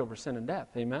triumphed over sin and death.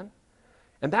 Amen?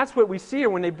 And that's what we see here.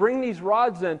 When they bring these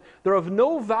rods in, they're of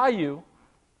no value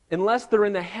unless they're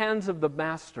in the hands of the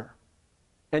master.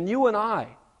 And you and I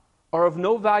are of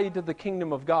no value to the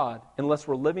kingdom of God unless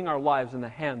we're living our lives in the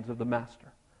hands of the master.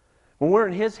 When we're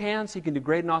in his hands, he can do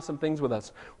great and awesome things with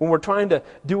us. When we're trying to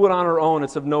do it on our own,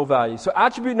 it's of no value. So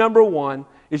attribute number 1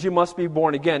 is you must be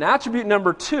born again. Attribute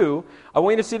number 2, I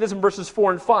want you to see this in verses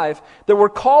 4 and 5, that we're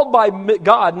called by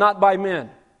God, not by men.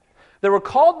 They were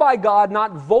called by God,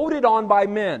 not voted on by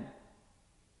men.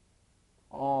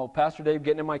 Oh, Pastor Dave,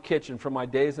 getting in my kitchen from my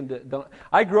days in...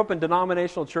 I grew up in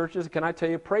denominational churches. Can I tell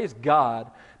you, praise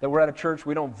God that we're at a church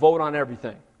we don't vote on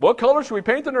everything. What color should we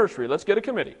paint the nursery? Let's get a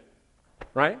committee.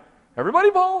 Right? Everybody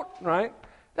vote, right?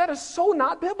 That is so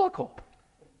not biblical.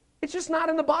 It's just not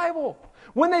in the Bible.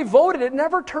 When they voted, it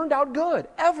never turned out good,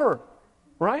 ever.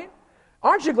 Right?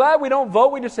 Aren't you glad we don't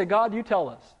vote? We just say, God, you tell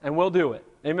us, and we'll do it.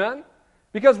 Amen?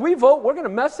 Because we vote, we're going to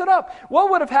mess it up. What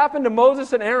would have happened to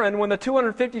Moses and Aaron when the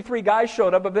 253 guys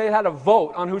showed up if they had a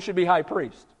vote on who should be high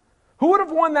priest? Who would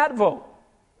have won that vote?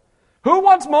 Who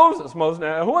wants Moses? Who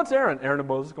wants Aaron? Aaron and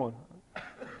Moses going,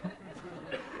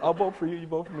 I'll vote for you, you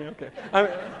vote for me, okay.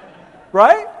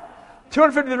 Right?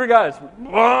 253 guys.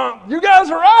 You guys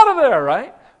are out of there,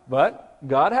 right? But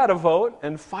God had a vote,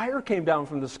 and fire came down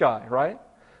from the sky, right?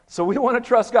 So we want to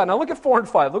trust God. Now look at 4 and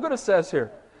 5. Look what it says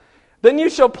here. Then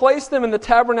you shall place them in the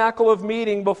tabernacle of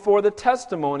meeting before the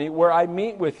testimony where I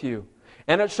meet with you.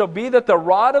 And it shall be that the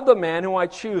rod of the man whom I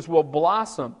choose will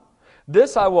blossom.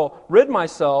 Thus I will rid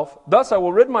myself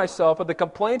of the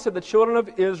complaints of the children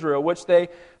of Israel, which they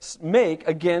make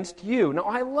against you. Now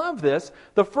I love this.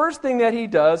 The first thing that he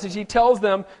does is he tells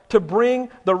them to bring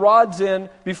the rods in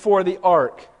before the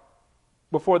ark,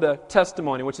 before the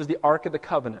testimony, which is the Ark of the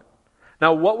Covenant.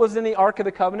 Now what was in the Ark of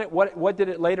the Covenant? What did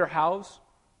it later house?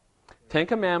 10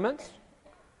 Commandments,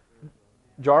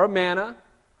 jar of manna,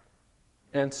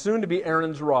 and soon to be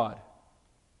Aaron's rod.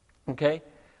 Okay?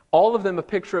 All of them a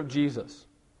picture of Jesus.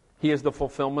 He is the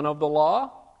fulfillment of the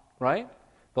law, right?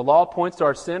 The law points to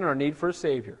our sin and our need for a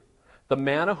Savior. The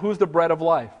manna, who's the bread of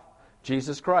life?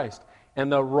 Jesus Christ. And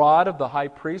the rod of the high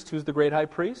priest, who's the great high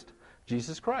priest?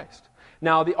 Jesus Christ.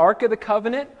 Now, the Ark of the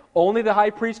Covenant, only the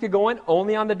high priest could go in,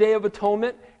 only on the Day of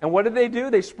Atonement. And what did they do?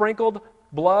 They sprinkled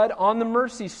blood on the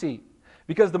mercy seat.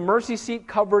 Because the mercy seat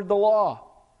covered the law.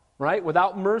 Right?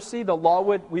 Without mercy, the law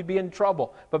we'd be in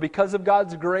trouble. But because of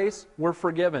God's grace, we're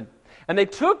forgiven. And they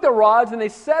took the rods and they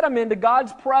set them into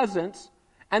God's presence,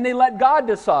 and they let God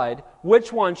decide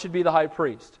which one should be the high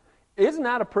priest. Isn't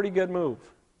that a pretty good move?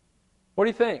 What do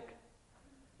you think?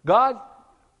 God,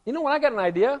 you know what? I got an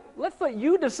idea. Let's let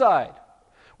you decide.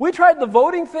 We tried the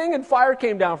voting thing and fire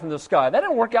came down from the sky. That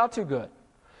didn't work out too good.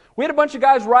 We had a bunch of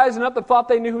guys rising up that thought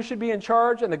they knew who should be in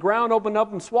charge, and the ground opened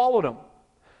up and swallowed them.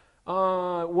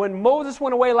 When Moses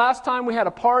went away last time, we had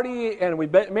a party and we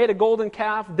made a golden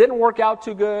calf. Didn't work out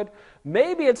too good.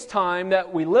 Maybe it's time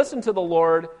that we listen to the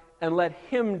Lord and let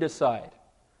Him decide.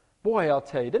 Boy, I'll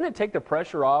tell you, didn't it take the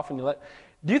pressure off? Do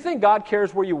you think God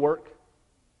cares where you work?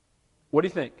 What do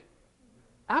you think?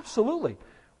 Absolutely.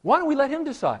 Why don't we let Him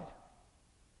decide?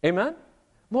 Amen?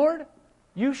 Lord,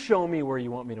 you show me where you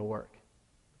want me to work.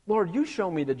 Lord, you show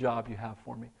me the job you have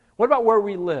for me. What about where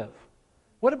we live?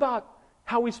 What about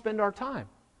how we spend our time?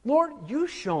 Lord, you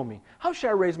show me. How should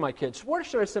I raise my kids? Where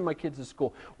should I send my kids to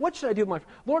school? What should I do with my...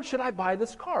 Lord, should I buy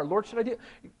this car? Lord, should I do...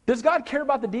 Does God care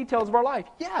about the details of our life?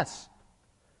 Yes.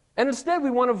 And instead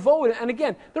we want to vote. And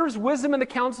again, there is wisdom in the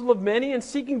counsel of many, and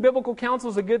seeking biblical counsel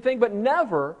is a good thing, but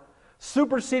never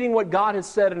superseding what God has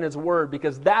said in His Word,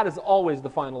 because that is always the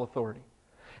final authority.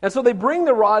 And so they bring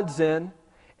the rods in,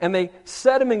 and they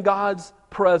set them in God's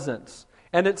presence.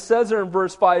 And it says there in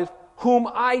verse 5, whom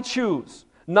I choose,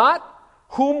 not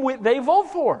whom they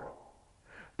vote for.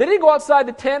 They didn't go outside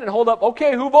the tent and hold up,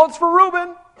 okay, who votes for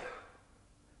Reuben?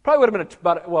 Probably would have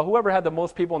been whoever had the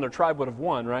most people in their tribe would have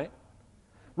won, right?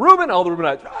 Reuben, all the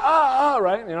Reubenites,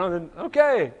 right? Then,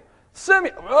 okay.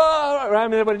 Simeon, right? I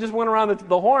mean, everybody just went around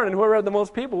the horn, and whoever had the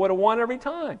most people would have won every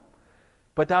time.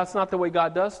 But that's not the way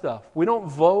God does stuff. We don't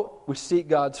vote, we seek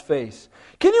God's face.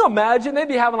 Can you imagine? They'd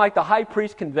be having like the high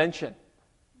priest convention.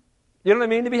 You know what I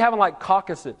mean? They'd be having like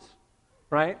caucuses,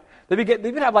 right?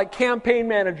 They'd have like campaign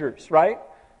managers, right?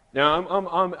 Now,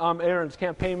 I'm Aaron's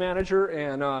campaign manager,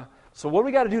 and so what do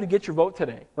we got to do to get your vote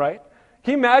today, right?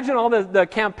 Can you imagine all the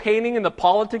campaigning and the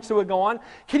politics that would go on?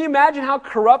 Can you imagine how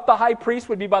corrupt the high priest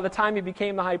would be by the time he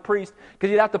became the high priest?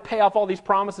 Because he'd have to pay off all these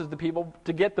promises to people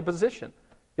to get the position.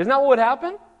 Isn't that what would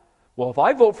happen? Well, if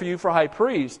I vote for you for high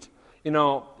priest,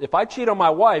 if I cheat on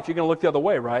my wife, you're going to look the other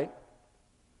way, right?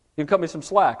 You can cut me some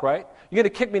slack, right? You're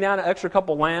going to kick me down an extra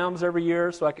couple lambs every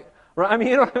year so I can... Right? I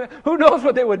mean, who knows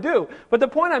what they would do? But the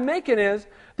point I'm making is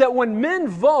that when men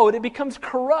vote, it becomes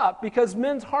corrupt because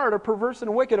men's heart are perverse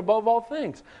and wicked above all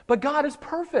things. But God is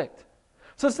perfect.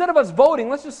 So instead of us voting,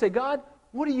 let's just say, God,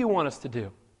 what do you want us to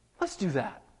do? Let's do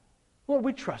that. Lord,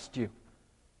 we trust you.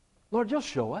 Lord, you'll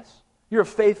show us. You're a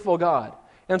faithful God.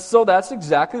 And so that's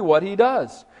exactly what He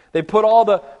does. They put all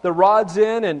the rods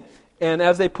in, and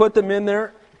as they put them in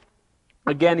there,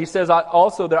 again, He says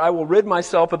also that I will rid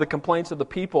myself of the complaints of the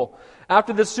people.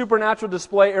 After this supernatural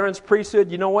display, Aaron's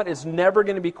priesthood, you know what? It's never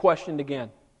going to be questioned again.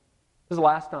 This is the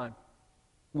last time.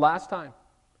 Last time.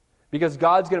 Because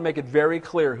God's going to make it very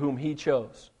clear whom He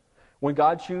chose. When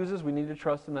God chooses, we need to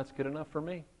trust Him. That's good enough for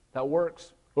me. That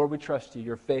works. Lord, we trust You.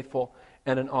 You're faithful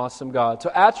and an awesome God.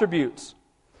 So attributes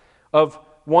of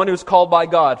one who's called by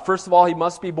God. First of all, he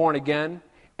must be born again.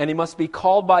 And he must be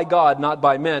called by God, not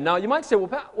by men. Now, you might say,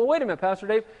 well, wait a minute, Pastor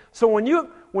Dave. So when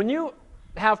you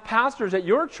have pastors at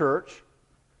your church,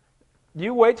 do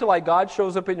you wait till like God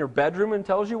shows up in your bedroom and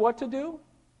tells you what to do?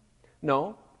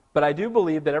 No. But I do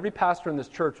believe that every pastor in this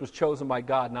church was chosen by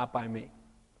God, not by me.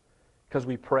 Because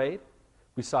we prayed,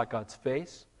 we sought God's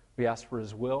face, we asked for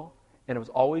His will, and it was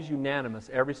always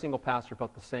unanimous. Every single pastor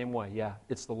felt the same way. Yeah,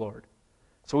 it's the Lord.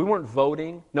 So we weren't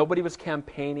voting. Nobody was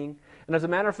campaigning. And as a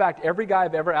matter of fact, every guy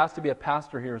I've ever asked to be a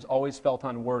pastor here has always felt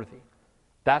unworthy.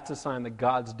 That's a sign that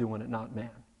God's doing it, not man.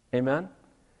 Amen?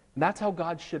 And that's how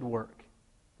God should work.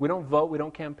 We don't vote. We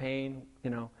don't campaign,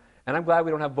 And I'm glad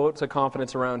we don't have votes of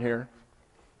confidence around here.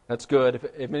 That's good.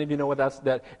 If many of you know what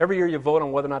that every year you vote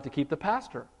on whether or not to keep the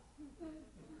pastor.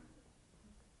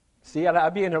 See,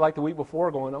 I'd be in there like the week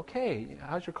before going, okay,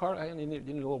 how's your car? You need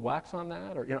a little wax on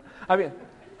that? Or,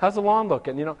 how's the lawn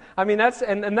looking?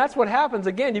 That's what happens.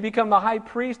 Again, you become the high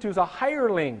priest who's a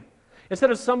hireling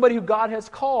instead of somebody who God has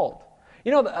called.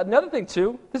 Another thing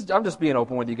too, I'm just being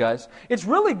open with you guys. It's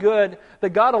really good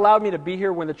that God allowed me to be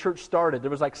here when the church started.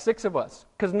 There was like 6 of us.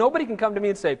 Because nobody can come to me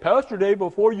and say, Pastor Dave,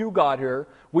 before you got here,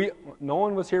 no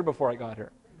one was here before I got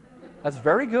here. That's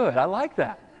very good. I like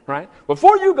that. Right?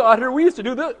 Before you got here, we used to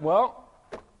do this. Well,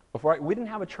 we didn't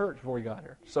have a church before we got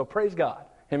here. So praise God.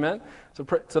 Amen?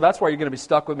 So that's why you're going to be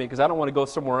stuck with me, because I don't want to go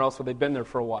somewhere else where they've been there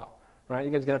for a while. Right?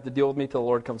 You guys are going to have to deal with me till the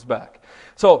Lord comes back.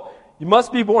 So, you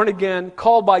must be born again,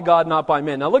 called by God, not by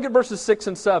men. Now look at verses 6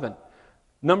 and 7.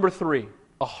 Number 3,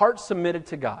 a heart submitted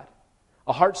to God.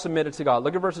 A heart submitted to God.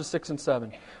 Look at verses 6 and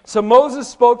 7. So Moses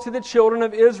spoke to the children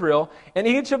of Israel, and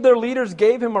each of their leaders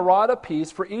gave him a rod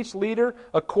apiece, for each leader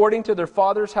according to their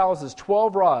father's houses,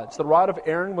 12 rods. The rod of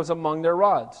Aaron was among their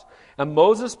rods. And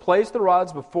Moses placed the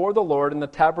rods before the Lord in the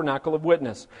tabernacle of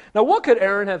witness. Now what could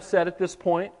Aaron have said at this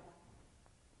point?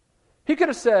 He could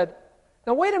have said,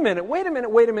 now wait a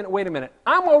minute.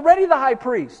 I'm already the high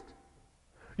priest.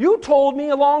 You told me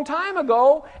a long time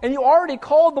ago, and you already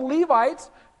called the Levites.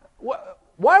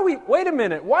 wait a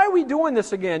minute, why are we doing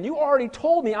this again? You already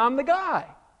told me I'm the guy.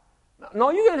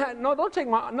 No, don't take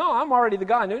I'm already the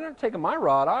guy. No, you're not taking my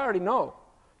rod. I already know.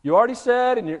 You already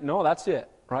said, no, that's it,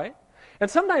 right? And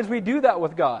sometimes we do that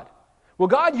with God. Well,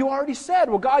 God, you already said.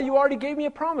 Well, God, you already gave me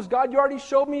a promise. God, you already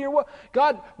showed me your will.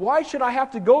 God, why should I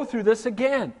have to go through this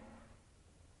again?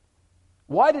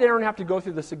 Why did Aaron have to go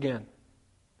through this again?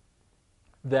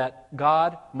 That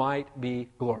God might be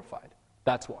glorified.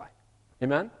 That's why.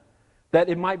 Amen? That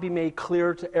it might be made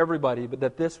clear to everybody, but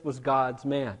that this was God's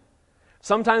man.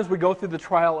 Sometimes we go through the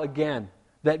trial again,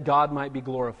 that God might be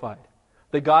glorified.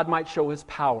 That God might show His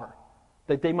power.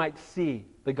 That they might see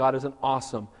that God is an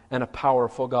awesome and a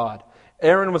powerful God.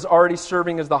 Aaron was already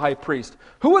serving as the high priest.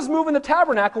 Who was moving the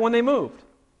tabernacle when they moved?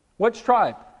 Which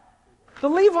tribe? The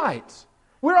Levites.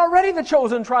 We're already the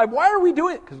chosen tribe. Why are we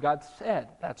doing it? Because God said,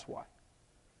 that's why.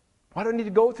 Why do I need to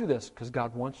go through this? Because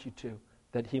God wants you to,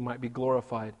 that He might be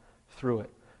glorified through it.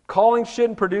 Calling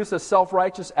shouldn't produce a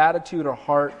self-righteous attitude or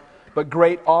heart, but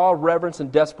great awe, reverence,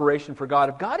 and desperation for God.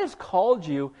 If God has called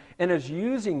you and is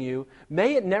using you,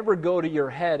 may it never go to your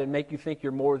head and make you think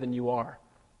you're more than you are.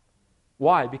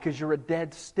 Why? Because you're a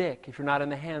dead stick if you're not in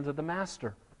the hands of the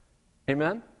Master.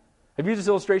 Amen? I've used this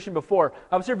illustration before.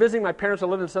 I was here visiting my parents. I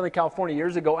lived in Southern California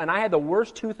years ago, and I had the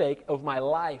worst toothache of my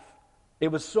life. It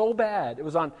was so bad. It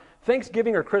was on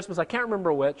Thanksgiving or Christmas. I can't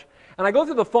remember which. And I go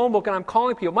through the phone book, and I'm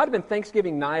calling people. It might have been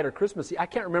Thanksgiving night or Christmas Eve. I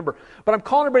can't remember. But I'm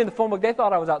calling everybody in the phone book. They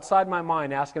thought I was outside my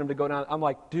mind asking them to go down. I'm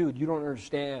like, dude, you don't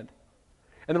understand.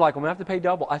 And they're like, I'm going to have to pay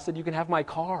double. I said, you can have my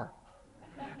car.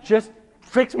 Just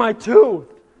fix my tooth.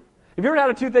 Have you ever had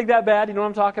a toothache that bad? You know what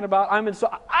I'm talking about?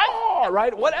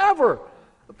 Right? Whatever.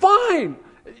 Fine.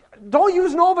 Don't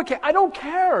use Novocaine. I don't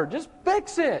care. Just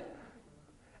fix it.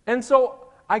 And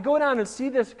so I go down and see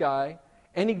this guy,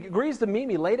 and he agrees to meet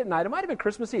me late at night. It might have been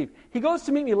Christmas Eve. He goes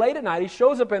to meet me late at night. He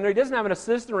shows up in there. He doesn't have an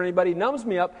assistant or anybody. He numbs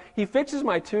me up. He fixes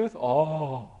my tooth.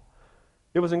 Oh,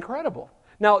 it was incredible.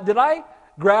 Now, did I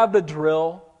grab the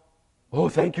drill? Oh,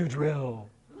 thank you, drill.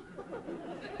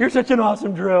 You're such an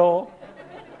awesome drill.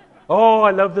 Oh,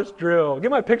 I love this drill.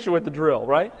 Get my picture with the drill,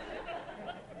 right?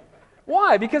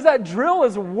 Why? Because that drill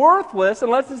is worthless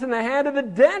unless it's in the hand of the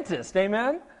dentist.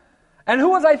 Amen? And who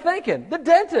was I thinking? The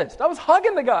dentist. I was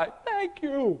hugging the guy. Thank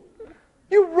you.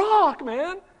 You rock,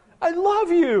 man. I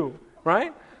love you.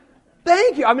 Right?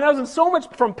 Thank you. I mean, I was in so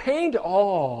much from pain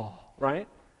to right?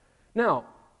 Now,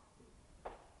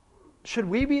 should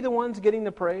we be the ones getting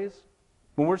the praise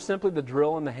when we're simply the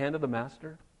drill in the hand of the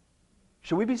Master?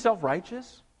 Should we be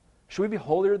self-righteous? Should we be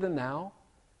holier than thou?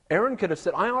 Aaron could have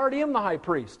said, I already am the high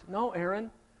priest. No, Aaron,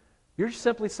 you're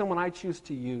simply someone I choose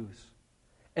to use.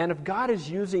 And if God is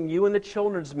using you in the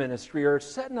children's ministry or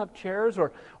setting up chairs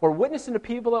or witnessing to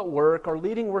people at work or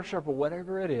leading worship or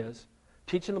whatever it is,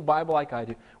 teaching the Bible like I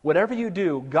do, whatever you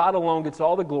do, God alone gets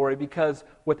all the glory because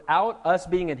without us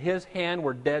being in His hand,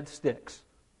 we're dead sticks.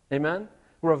 Amen?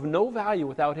 We're of no value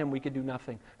without Him. We could do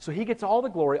nothing. So He gets all the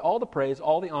glory, all the praise,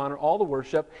 all the honor, all the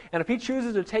worship. And if He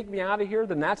chooses to take me out of here,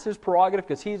 then that's His prerogative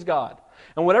because He's God.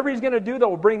 And whatever He's going to do that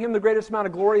will bring Him the greatest amount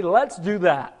of glory, let's do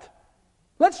that.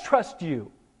 Let's trust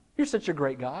You. You're such a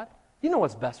great God. You know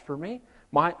what's best for me.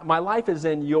 My life is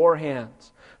in Your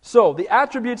hands. So, the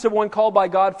attributes of one called by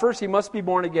God. First, he must be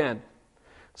born again.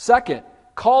 Second,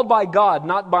 called by God,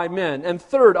 not by men. And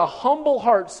third, a humble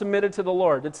heart submitted to the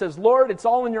Lord. It says, Lord, it's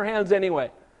all in Your hands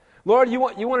anyway. Lord, you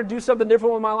want to do something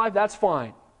different with my life? That's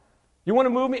fine. You want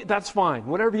to move me? That's fine.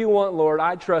 Whatever You want, Lord,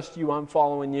 I trust You. I'm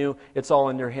following You. It's all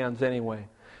in Your hands anyway.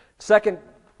 Second,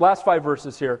 last 5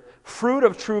 verses here. Fruit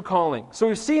of true calling. So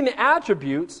we've seen the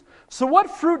attributes. So what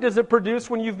fruit does it produce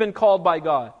when you've been called by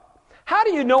God? How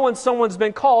do you know when someone's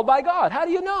been called by God? How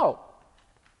do you know?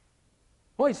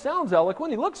 Well, he sounds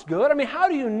eloquent. He looks good. I mean, how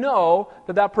do you know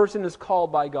that that person is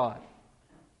called by God?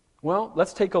 Well,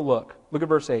 let's take a look. Look at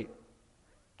verse 8.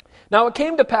 Now it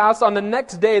came to pass on the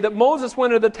next day that Moses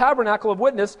went into the tabernacle of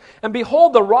witness, and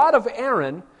behold, the rod of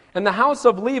Aaron and the house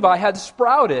of Levi had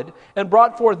sprouted and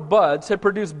brought forth buds, had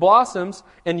produced blossoms,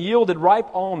 and yielded ripe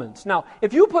almonds. Now,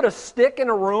 if you put a stick in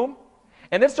a room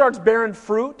and it starts bearing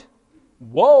fruit,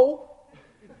 whoa,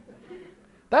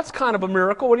 that's kind of a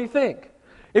miracle. What do you think?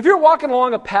 If you're walking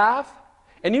along a path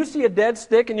and you see a dead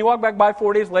stick and you walk back by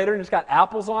 4 days later and it's got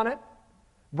apples on it,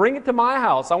 bring it to my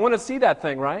house. I want to see that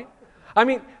thing, right? I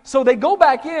mean, so they go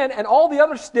back in and all the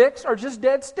other sticks are just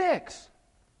dead sticks.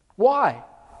 Why?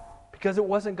 Because it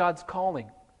wasn't God's calling.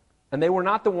 And they were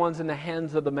not the ones in the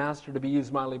hands of the Master to be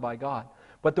used mightily by God.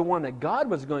 But the one that God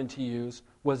was going to use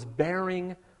was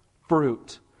bearing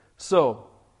fruit. So,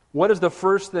 what is the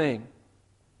first thing?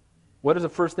 What is the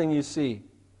first thing you see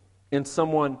in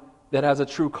someone that has a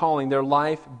true calling, their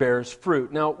life bears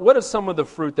fruit. Now, what is some of the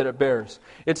fruit that it bears?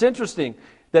 It's interesting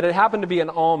that it happened to be an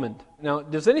almond. Now,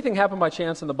 does anything happen by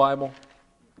chance in the Bible?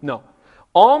 No.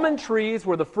 Almond trees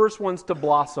were the first ones to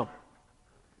blossom.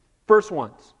 First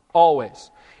ones, always.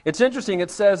 It's interesting,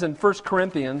 it says in 1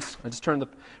 Corinthians,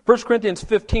 1 Corinthians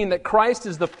 15, that Christ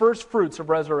is the first fruits of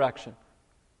resurrection.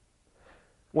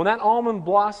 When that almond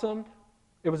blossomed,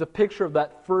 it was a picture of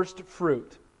that first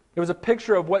fruit. It was a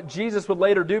picture of what Jesus would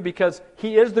later do because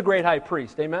He is the great high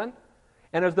priest. Amen?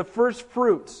 And it was the first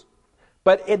fruits.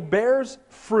 But it bears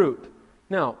fruit.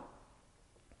 Now,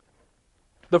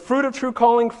 the fruit of true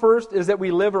calling first is that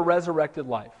we live a resurrected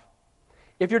life.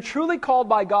 If you're truly called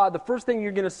by God, the first thing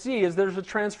you're going to see is there's a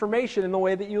transformation in the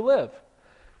way that you live.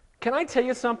 Can I tell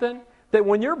you something? That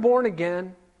when you're born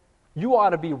again, you ought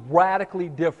to be radically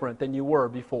different than you were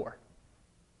before.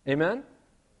 Amen?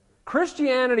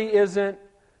 Christianity isn't,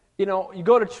 you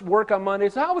go to work on Monday.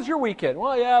 So how was your weekend?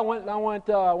 Well, yeah, I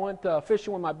went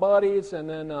fishing with my buddies, and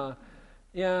then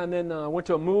went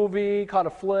to a movie, caught a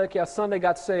flick. Yeah, Sunday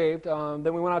got saved.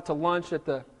 Then we went out to lunch at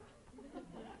the.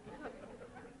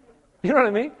 You know what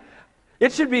I mean?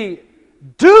 It should be,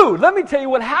 dude, let me tell you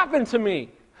what happened to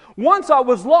me. Once I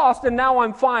was lost and now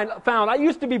I'm found. I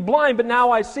used to be blind, but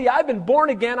now I see. I've been born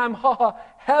again. I'm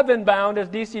heaven bound, as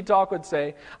DC Talk would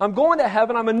say. I'm going to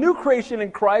heaven. I'm a new creation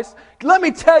in Christ. Let me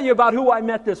tell you about who I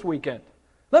met this weekend.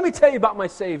 Let me tell you about my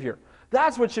Savior.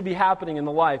 That's what should be happening in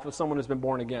the life of someone who's been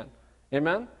born again.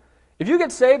 Amen? If you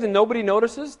get saved and nobody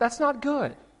notices, that's not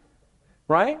good.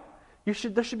 Right? There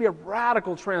should be a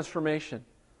radical transformation.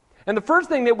 And the first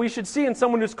thing that we should see in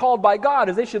someone who's called by God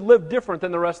is they should live different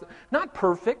than the rest. Not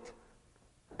perfect,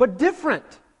 but different.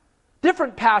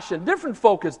 Different passion, different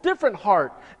focus, different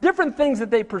heart, different things that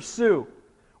they pursue.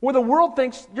 Where the world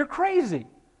thinks you're crazy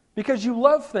because you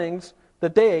love things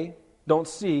that they don't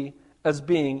see as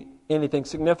being anything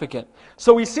significant.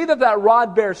 So we see that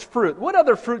rod bears fruit. What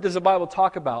other fruit does the Bible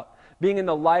talk about being in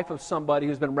the life of somebody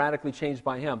who's been radically changed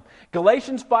by Him?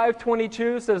 Galatians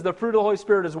 5:22 says the fruit of the Holy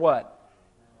Spirit is what?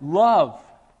 Love.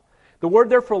 The word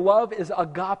there for love is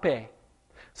agape.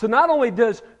 So not only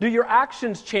do your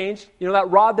actions change,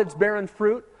 that rod that's bearing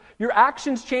fruit, your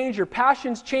actions change, your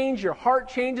passions change, your heart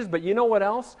changes, but you know what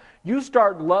else? You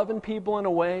start loving people in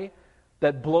a way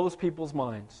that blows people's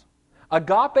minds.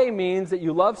 Agape means that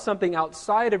you love something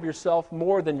outside of yourself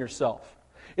more than yourself.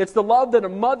 It's the love that a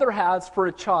mother has for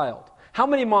a child. How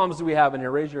many moms do we have in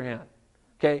here? Raise your hand.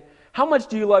 Okay? How much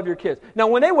do you love your kids? Now,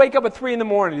 when they wake up at 3 in the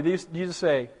morning, do you just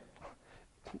say,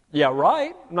 yeah,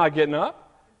 right, I'm not getting up.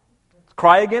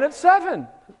 Cry again at 7.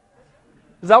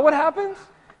 Is that what happens?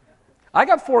 I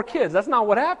got 4 kids. That's not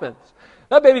what happens.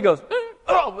 That baby goes,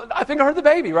 oh, I think I heard the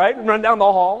baby, right? And run down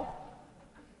the hall.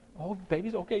 Oh,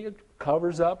 baby's okay. It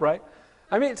covers up, right?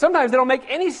 I mean, sometimes they don't make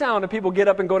any sound and people get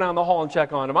up and go down the hall and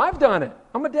check on them. I've done it.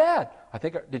 I'm a dad.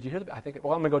 Did you hear the,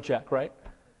 well, I'm going to go check, right?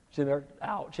 She's there,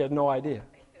 out. She had no idea.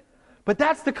 But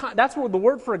that's what the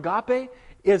word for agape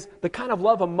is, the kind of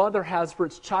love a mother has for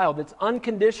its child. It's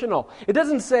unconditional. It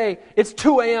doesn't say, it's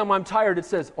 2 a.m., I'm tired. It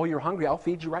says, oh, you're hungry, I'll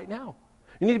feed you right now.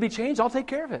 You need to be changed, I'll take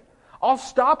care of it. I'll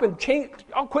stop and change,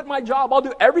 I'll quit my job. I'll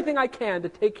do everything I can to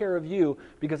take care of you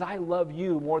because I love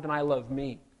you more than I love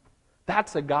me.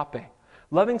 That's agape.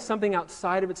 Loving something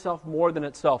outside of itself more than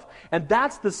itself. And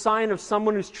that's the sign of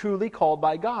someone who's truly called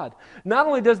by God. Not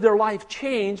only does their life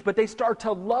change, but they start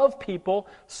to love people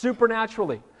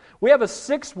supernaturally. We have a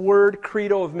 6-word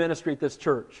credo of ministry at this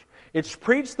church. It's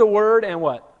preach the word and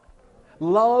what?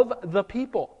 Love the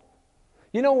people.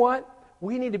 You know what?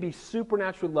 We need to be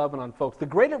supernaturally loving on folks.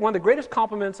 One of the greatest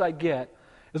compliments I get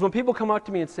is when people come up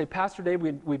to me and say, Pastor Dave,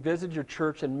 we visited your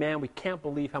church and man, we can't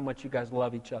believe how much you guys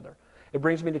love each other. It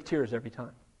brings me to tears every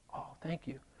time. Oh, thank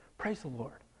you. Praise the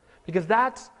Lord. Because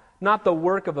that's not the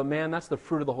work of a man, that's the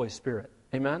fruit of the Holy Spirit.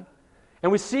 Amen? And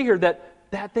we see here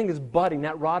that thing is budding,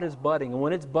 that rod is budding. And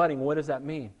when it's budding, what does that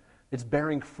mean? It's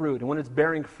bearing fruit. And when it's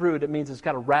bearing fruit, it means it's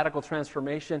got a radical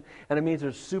transformation, and it means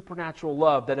there's supernatural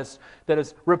love that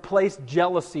has replaced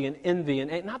jealousy and envy.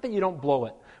 And not that you don't blow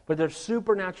it, but there's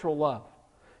supernatural love.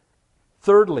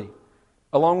 Thirdly,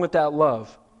 along with that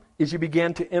love, is you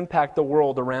begin to impact the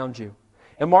world around you.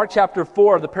 In Mark chapter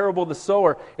 4, the parable of the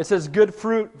sower, it says good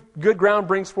ground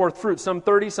brings forth fruit, some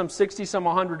 30, some 60, some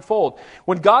 100-fold.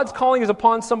 When God's calling is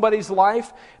upon somebody's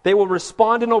life, they will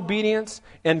respond in obedience,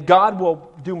 and God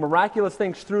will do miraculous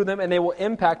things through them, and they will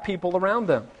impact people around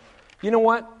them. You know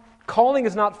what? Calling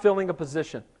is not filling a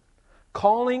position.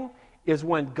 Calling is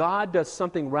when God does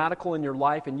something radical in your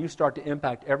life, and you start to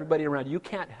impact everybody around you. You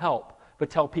can't help but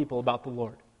tell people about the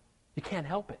Lord. You can't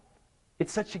help it.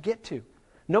 It's such a get to.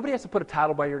 Nobody has to put a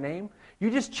title by your name. You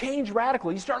just change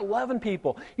radically. You start loving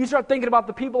people. You start thinking about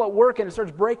the people at work, and it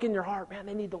starts breaking your heart. Man,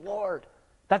 they need the Lord.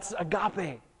 That's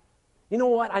agape. You know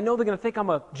what? I know they're going to think I'm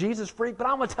a Jesus freak, but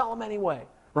I'm going to tell them anyway,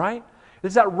 right?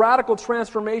 It's that radical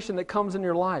transformation that comes in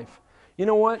your life. You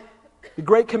know what? The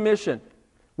Great Commission.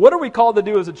 What are we called to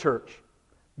do as a church?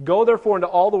 Go therefore into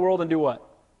all the world and do what?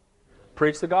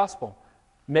 Preach the gospel.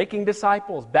 Making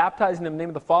disciples, baptizing them in the name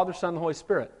of the Father, Son, and the Holy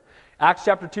Spirit. Acts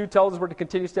chapter 2 tells us we're to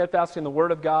continue steadfastly in the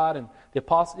Word of God and the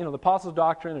apostles'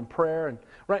 doctrine and prayer. And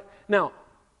right now,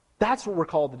 that's what we're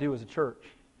called to do as a church.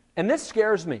 And this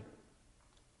scares me.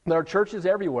 There are churches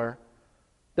everywhere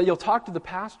that you'll talk to the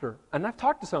pastor, and I've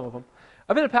talked to some of them.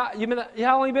 How long have you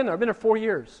been there? I've been there 4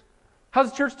 years.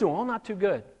 How's the church doing? Oh, not too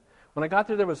good. When I got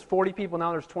there was 40 people.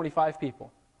 Now there's 25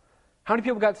 people. How many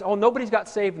people got saved? Oh, nobody's got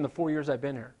saved in the 4 years I've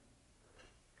been here.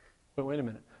 But wait a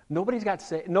minute. Nobody's got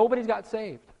saved. Nobody's got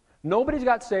saved. Nobody's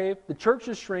got saved. The church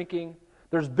is shrinking.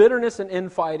 There's bitterness and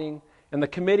infighting. And the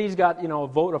committee's got, a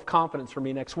vote of confidence for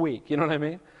me next week. You know what I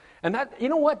mean? And that, you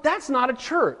know what? That's not a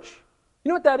church. You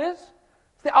know what that is?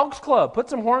 It's the Elks Club. Put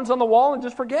some horns on the wall and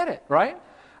just forget it, right?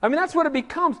 I mean, that's what it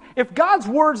becomes. If God's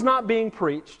Word's not being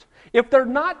preached, if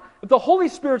the Holy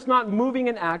Spirit's not moving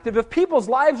and active, if people's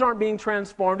lives aren't being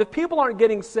transformed, if people aren't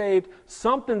getting saved,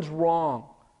 something's wrong.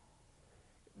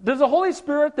 Does the Holy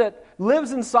Spirit that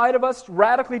lives inside of us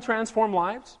radically transform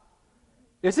lives?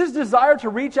 Is His desire to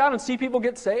reach out and see people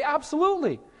get saved?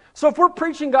 Absolutely. So if we're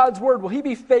preaching God's Word, will He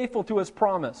be faithful to His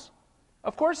promise?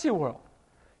 Of course He will.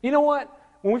 You know what?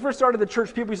 When we first started the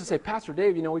church, people used to say, Pastor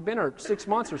Dave, we've been here 6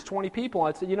 months, there's 20 people.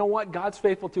 I'd say, you know what? God's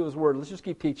faithful to His Word. Let's just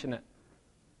keep teaching it.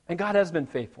 And God has been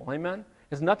faithful. Amen? It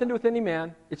has nothing to do with any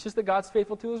man. It's just that God's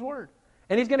faithful to His Word.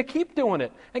 And He's going to keep doing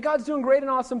it. And God's doing great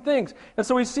and awesome things. And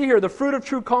so we see here the fruit of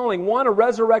true calling. 1, a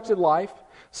resurrected life,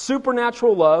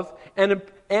 supernatural love, and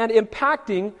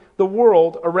impacting the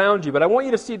world around you. But I want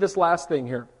you to see this last thing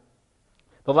here.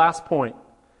 The last point.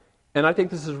 And I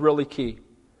think this is really key.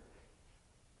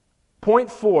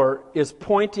 Point 4 is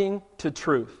pointing to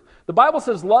truth. The Bible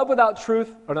says love without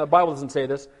truth, or no, the Bible doesn't say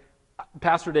this.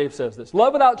 Pastor Dave says this.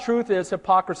 Love without truth is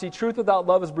hypocrisy. Truth without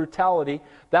love is brutality.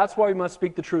 That's why we must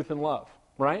speak the truth in love,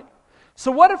 right?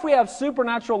 So what if we have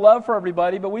supernatural love for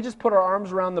everybody, but we just put our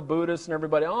arms around the Buddhists and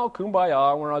everybody, oh,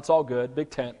 kumbaya, it's all good, big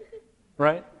tent,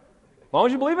 right? As long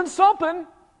as you believe in something,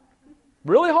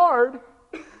 really hard,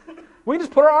 we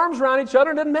just put our arms around each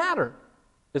other and it doesn't matter.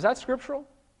 Is that scriptural?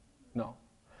 No.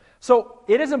 So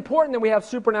it is important that we have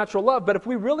supernatural love, but if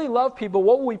we really love people,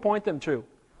 what will we point them to?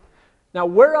 Now,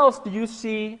 where else do you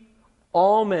see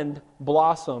almond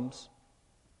blossoms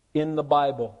in the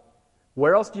Bible?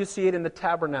 Where else do you see it in the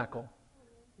tabernacle?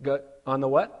 On the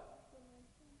what?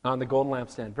 On the golden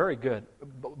lampstand. Very good.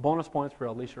 Bonus points for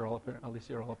Alicia. You're all up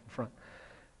in front.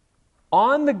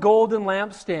 On the golden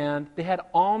lampstand, they had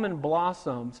almond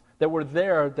blossoms that were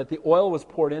there that the oil was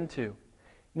poured into.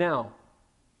 Now,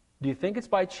 do you think it's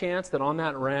by chance that on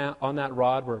that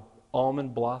rod were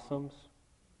almond blossoms?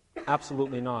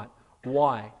 Absolutely not.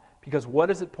 Why? Because what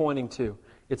is it pointing to?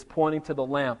 It's pointing to the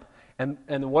lamp. And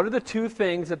what are the two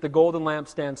things that the golden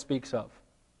lampstand speaks of?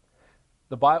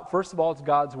 The Bible, first of all, it's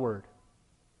God's Word.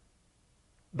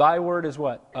 Thy Word is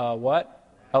what?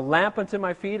 A lamp unto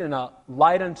my feet and a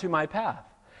light unto my path.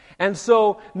 And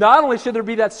so, not only should there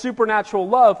be that supernatural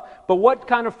love, but what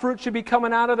kind of fruit should be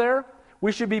coming out of there?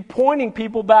 We should be pointing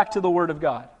people back to the Word of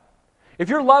God. If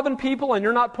you're loving people and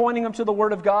you're not pointing them to the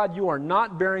Word of God, you are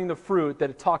not bearing the fruit that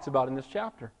it talks about in this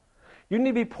chapter. You need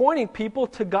to be pointing people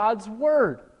to God's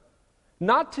Word.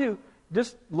 Not to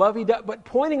just lovey-dovey, but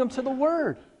pointing them to the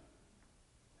Word.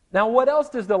 Now, what else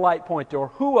does the light point to? Or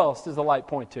who else does the light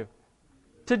point to?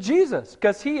 To Jesus,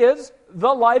 because He is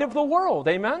the light of the world.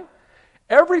 Amen?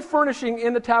 Every furnishing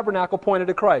in the tabernacle pointed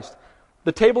to Christ.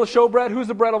 The table of showbread, who's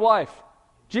the bread of life?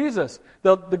 Jesus.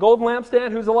 The golden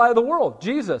lampstand, who's the light of the world?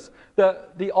 Jesus.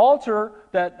 The altar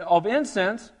of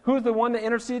incense, who's the one that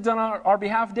intercedes on our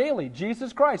behalf daily?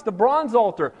 Jesus Christ. The bronze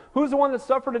altar, who's the one that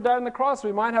suffered and died on the cross so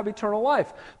we might have eternal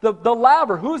life? The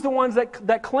laver, who's the one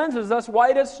that cleanses us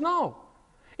white as snow?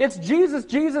 It's Jesus,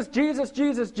 Jesus, Jesus,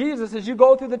 Jesus, Jesus as you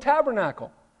go through the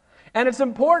tabernacle. And it's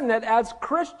important that as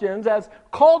Christians, as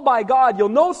called by God, you'll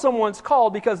know someone's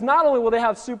called because not only will they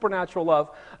have supernatural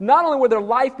love, not only will their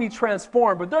life be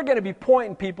transformed, but they're going to be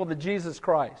pointing people to Jesus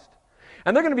Christ.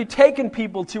 And they're going to be taking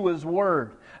people to His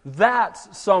Word.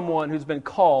 That's someone who's been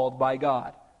called by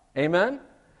God. Amen?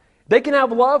 They can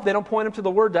have love, they don't point them to the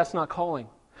Word, that's not calling.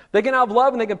 They can have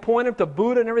love and they can point them to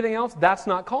Buddha and everything else, that's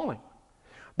not calling.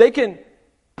 They can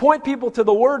point people to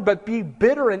the Word, but be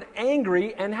bitter and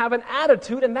angry and have an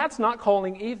attitude, and that's not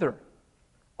calling either.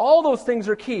 All those things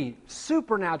are key.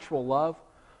 Supernatural love,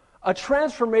 a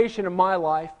transformation in my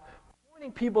life,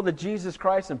 pointing people to Jesus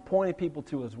Christ and pointing people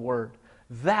to His Word.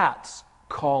 That's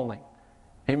calling.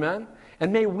 Amen?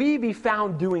 And may we be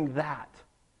found doing that.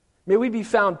 May we be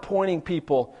found pointing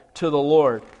people to the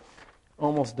Lord.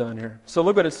 Almost done here. So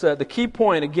look what it said. The key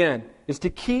point, again, is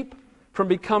to keep from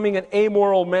becoming an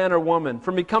amoral man or woman,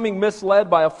 from becoming misled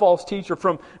by a false teacher,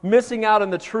 from missing out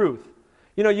on the truth.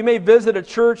 You know, you may visit a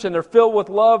church and they're filled with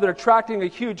love, they're attracting a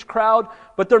huge crowd,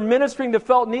 but they're ministering to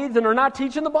felt needs and they're not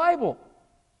teaching the Bible.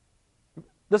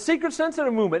 The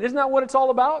seeker-sensitive movement, isn't that what it's all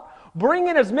about? Bring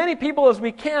in as many people as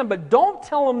we can, but don't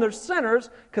tell them they're sinners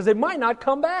because they might not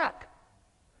come back.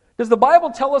 Does the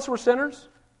Bible tell us we're sinners?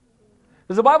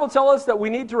 Does the Bible tell us that we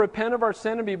need to repent of our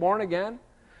sin and be born again?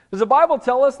 Does the Bible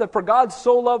tell us that for God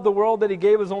so loved the world that He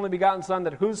gave His only begotten Son,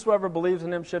 that whosoever believes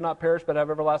in Him should not perish but have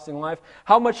everlasting life?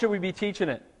 How much should we be teaching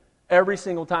it every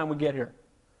single time we get here?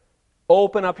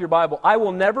 Open up your Bible. I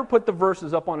will never put the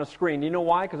verses up on a screen. You know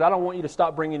why? Because I don't want you to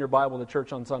stop bringing your Bible to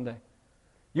church on Sunday.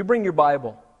 You bring your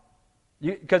Bible.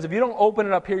 Because if you don't open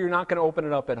it up here, you're not going to open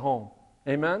it up at home.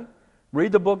 Amen?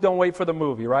 Read the book, don't wait for the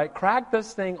movie, right? Crack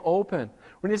this thing open.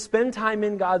 We need to spend time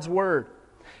in God's Word.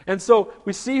 And so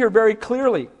we see here very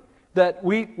clearly that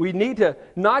we need to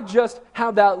not just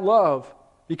have that love,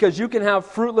 because you can have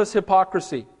fruitless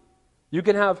hypocrisy. You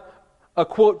can have a,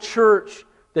 quote, church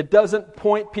that doesn't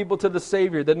point people to the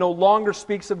Savior, that no longer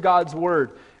speaks of God's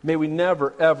Word. May we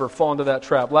never, ever fall into that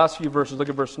trap. Last few verses, look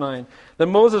at verse 9.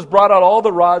 Then Moses brought out all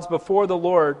the rods before the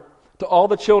Lord to all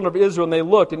the children of Israel, and they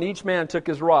looked, and each man took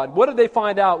his rod. What did they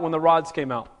find out when the rods came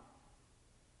out?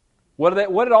 What did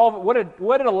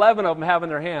 11 of them have in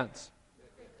their hands?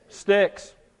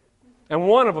 Sticks. And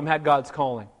one of them had God's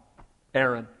calling.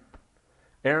 Aaron.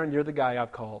 Aaron, you're the guy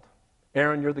I've called.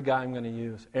 Aaron, you're the guy I'm going to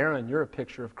use. Aaron, you're a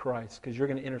picture of Christ because you're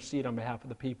going to intercede on behalf of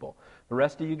the people. The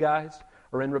rest of you guys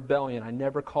are in rebellion. I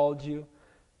never called you.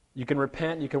 You can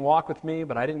repent, you can walk with me,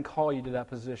 but I didn't call you to that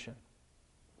position.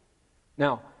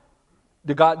 Now,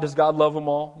 does God love them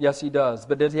all? Yes, He does.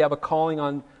 But does He have a calling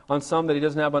on some that He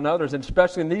doesn't have on others? And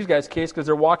especially in these guys' case, because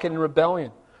they're walking in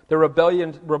rebellion. They're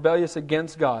rebellious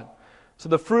against God. So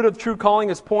the fruit of true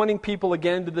calling is pointing people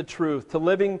again to the truth,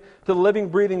 to the living,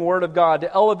 breathing Word of God,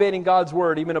 to elevating God's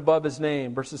Word even above His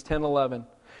name. Verses 10 and 11.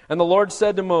 And the Lord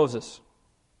said to Moses,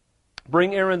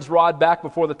 bring Aaron's rod back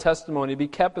before the testimony, be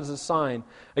kept as a sign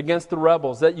against the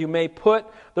rebels, that you may put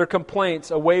their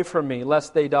complaints away from me,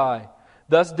 lest they die.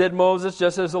 Thus did Moses,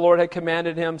 just as the Lord had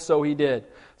commanded him, so he did.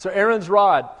 So Aaron's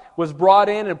rod was brought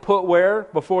in and put where?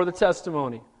 Before the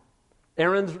testimony.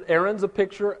 Aaron's a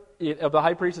picture of the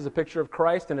high priest, is a picture of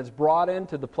Christ, and it's brought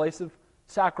into the place of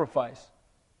sacrifice.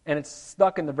 And it's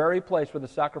stuck in the very place where the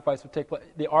sacrifice would take place.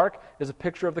 The ark is a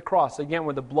picture of the cross. Again,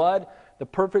 where the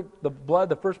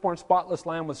firstborn spotless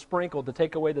lamb was sprinkled to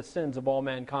take away the sins of all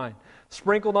mankind.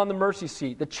 Sprinkled on the mercy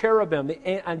seat. The cherubim,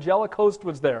 the angelic host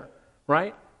was there,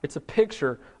 right? It's a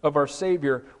picture of our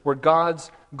Savior where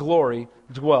God's glory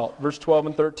dwelt. Verse 12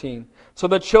 and 13. So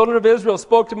the children of Israel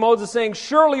spoke to Moses, saying,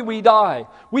 surely we die.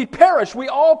 We perish. We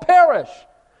all perish.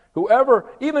 Whoever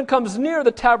even comes near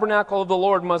the tabernacle of the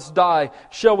Lord must die.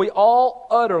 Shall we all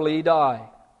utterly die?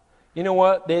 You know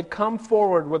what? They had come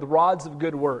forward with rods of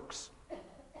good works.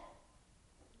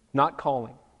 Not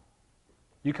calling.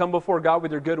 You come before God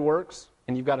with your good works,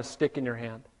 and you've got a stick in your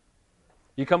hand.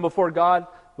 You come before God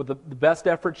with the best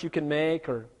efforts you can make,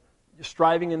 or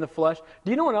striving in the flesh.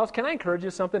 Do you know what else? Can I encourage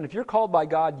you something? If you're called by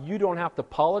God, you don't have to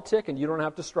politic and you don't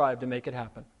have to strive to make it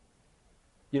happen.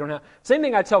 You don't have. Same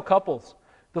thing I tell couples.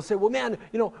 They'll say, well, man,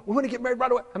 we want to get married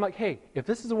right away. I'm like, hey, if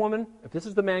this is a woman, if this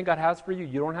is the man God has for you,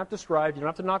 you don't have to strive. You don't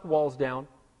have to knock walls down.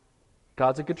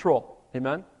 God's in control.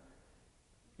 Amen?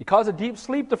 He caused a deep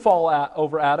sleep to fall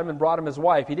over Adam and brought him his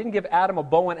wife. He didn't give Adam a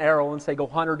bow and arrow and say, go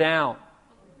hunt her down.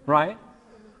 Right?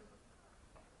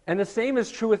 And the same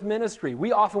is true with ministry.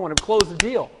 We often want to close the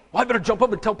deal. Well, I better jump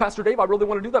up and tell Pastor Dave I really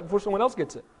want to do that before someone else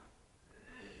gets it.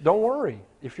 Don't worry.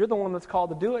 If you're the one that's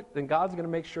called to do it, then God's going to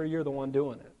make sure you're the one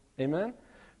doing it. Amen?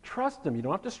 Trust Him. You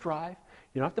don't have to strive.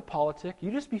 You don't have to politic.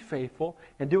 You just be faithful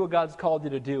and do what God's called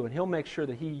you to do. And He'll make sure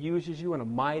that He uses you in a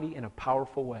mighty and a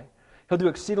powerful way. He'll do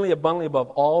exceedingly abundantly above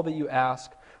all that you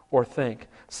ask or think.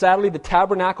 Sadly, the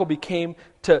tabernacle became,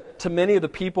 to many of the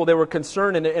people, they were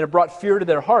concerned and it brought fear to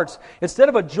their hearts. Instead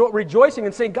of rejoicing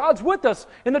and saying, God's with us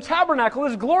in the tabernacle,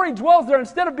 His glory dwells there,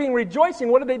 instead of being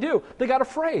rejoicing, what did they do? They got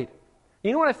afraid.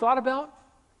 You know what I thought about?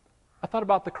 I thought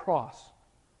about the cross.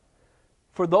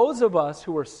 For those of us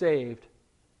who are saved,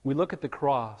 we look at the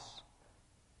cross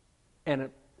and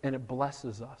it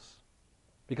blesses us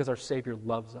because our Savior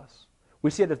loves us. We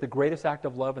see it as the greatest act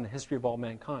of love in the history of all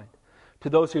mankind. To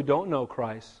those who don't know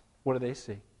Christ, what do they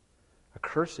see? A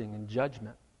cursing and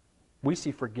judgment. We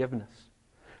see forgiveness.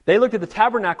 They looked at the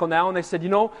tabernacle now and they said,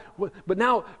 but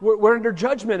now we're under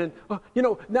judgment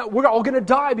and, now we're all going to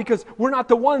die because we're not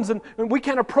the ones and we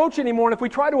can't approach anymore. And if we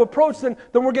try to approach, then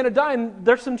we're going to die. And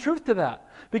there's some truth to that.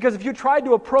 Because if you tried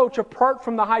to approach apart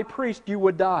from the high priest, you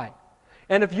would die.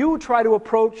 And if you try to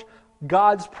approach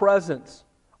God's presence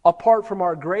apart from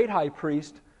our great high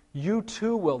priest, you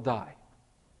too will die.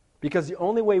 Because the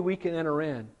only way we can enter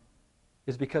in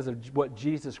is because of what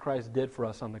Jesus Christ did for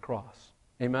us on the cross.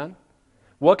 Amen?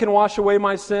 What can wash away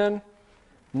my sin?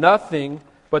 Nothing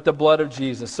but the blood of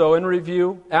Jesus. So in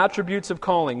review, attributes of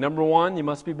calling. Number 1, you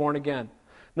must be born again.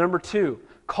 Number 2,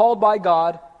 called by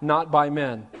God, not by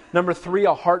men. Number 3,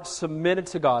 a heart submitted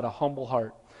to God, a humble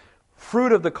heart.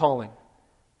 Fruit of the calling.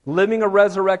 Living a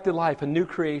resurrected life, a new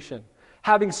creation.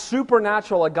 Having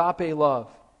supernatural agape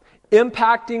love.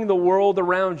 Impacting the world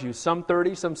around you, some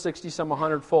 30, some 60, some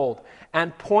 100-fold.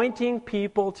 And pointing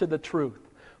people to the truth.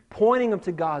 Pointing them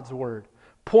to God's Word.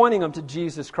 Pointing them to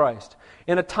Jesus Christ.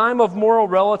 In a time of moral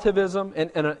relativism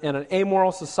and in an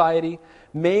amoral society,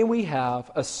 may we have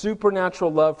a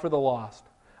supernatural love for the lost.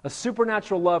 A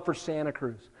supernatural love for Santa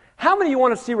Cruz. How many of you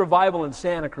want to see revival in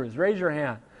Santa Cruz? Raise your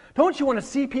hand. Don't you want to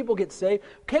see people get saved?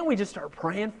 Can't we just start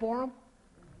praying for them?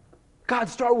 God,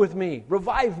 start with me.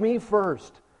 Revive me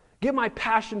first. Get my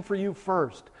passion for you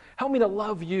first. Help me to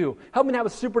love you. Help me to have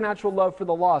a supernatural love for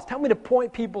the lost. Help me to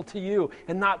point people to you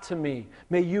and not to me.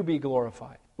 May you be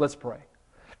glorified. Let's pray.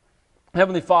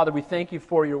 Heavenly Father, we thank you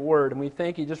for your word, and we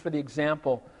thank you just for the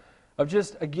example of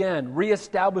just, again,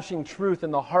 reestablishing truth in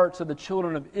the hearts of the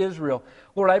children of Israel.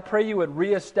 Lord, I pray you would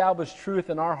reestablish truth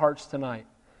in our hearts tonight.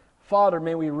 Father,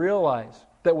 may we realize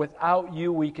that without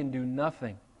you we can do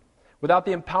nothing. Without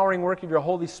the empowering work of your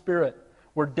Holy Spirit,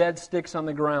 we're dead sticks on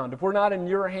the ground. If we're not in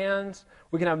your hands,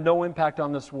 we can have no impact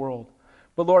on this world.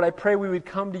 But Lord, I pray we would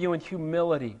come to you in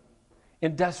humility,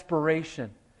 in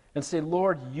desperation, and say,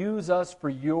 Lord, use us for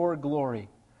your glory.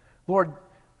 Lord,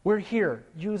 we're here.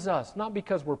 Use us. Not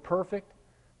because we're perfect,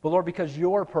 but Lord, because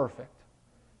you're perfect.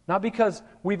 Not because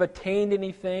we've attained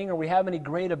anything or we have any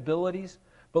great abilities,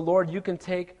 but Lord, you can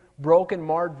take broken,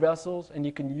 marred vessels and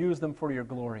you can use them for your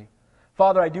glory.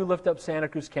 Father, I do lift up Santa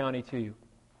Cruz County to you.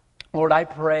 Lord, I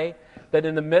pray that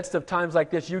in the midst of times like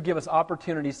this, you give us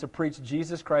opportunities to preach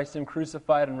Jesus Christ, Him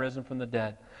crucified and risen from the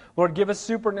dead. Lord, give us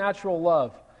supernatural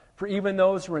love for even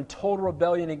those who are in total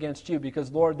rebellion against you, because,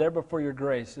 Lord, there before your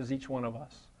grace is each one of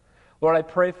us. Lord, I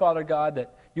pray, Father God,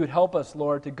 that you would help us,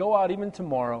 Lord, to go out even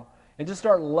tomorrow and just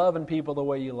start loving people the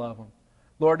way you love them.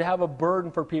 Lord, to have a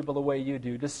burden for people the way you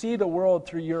do, to see the world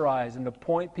through your eyes and to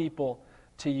point people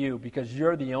to you, because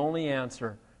you're the only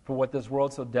answer for what this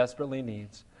world so desperately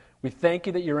needs. We thank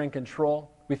you that you're in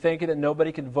control. We thank you that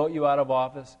nobody can vote you out of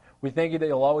office. We thank you that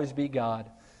you'll always be God.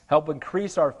 Help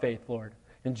increase our faith, Lord.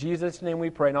 In Jesus' name we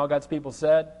pray. And all God's people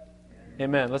said,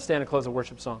 Amen. Let's stand and close the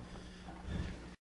worship song.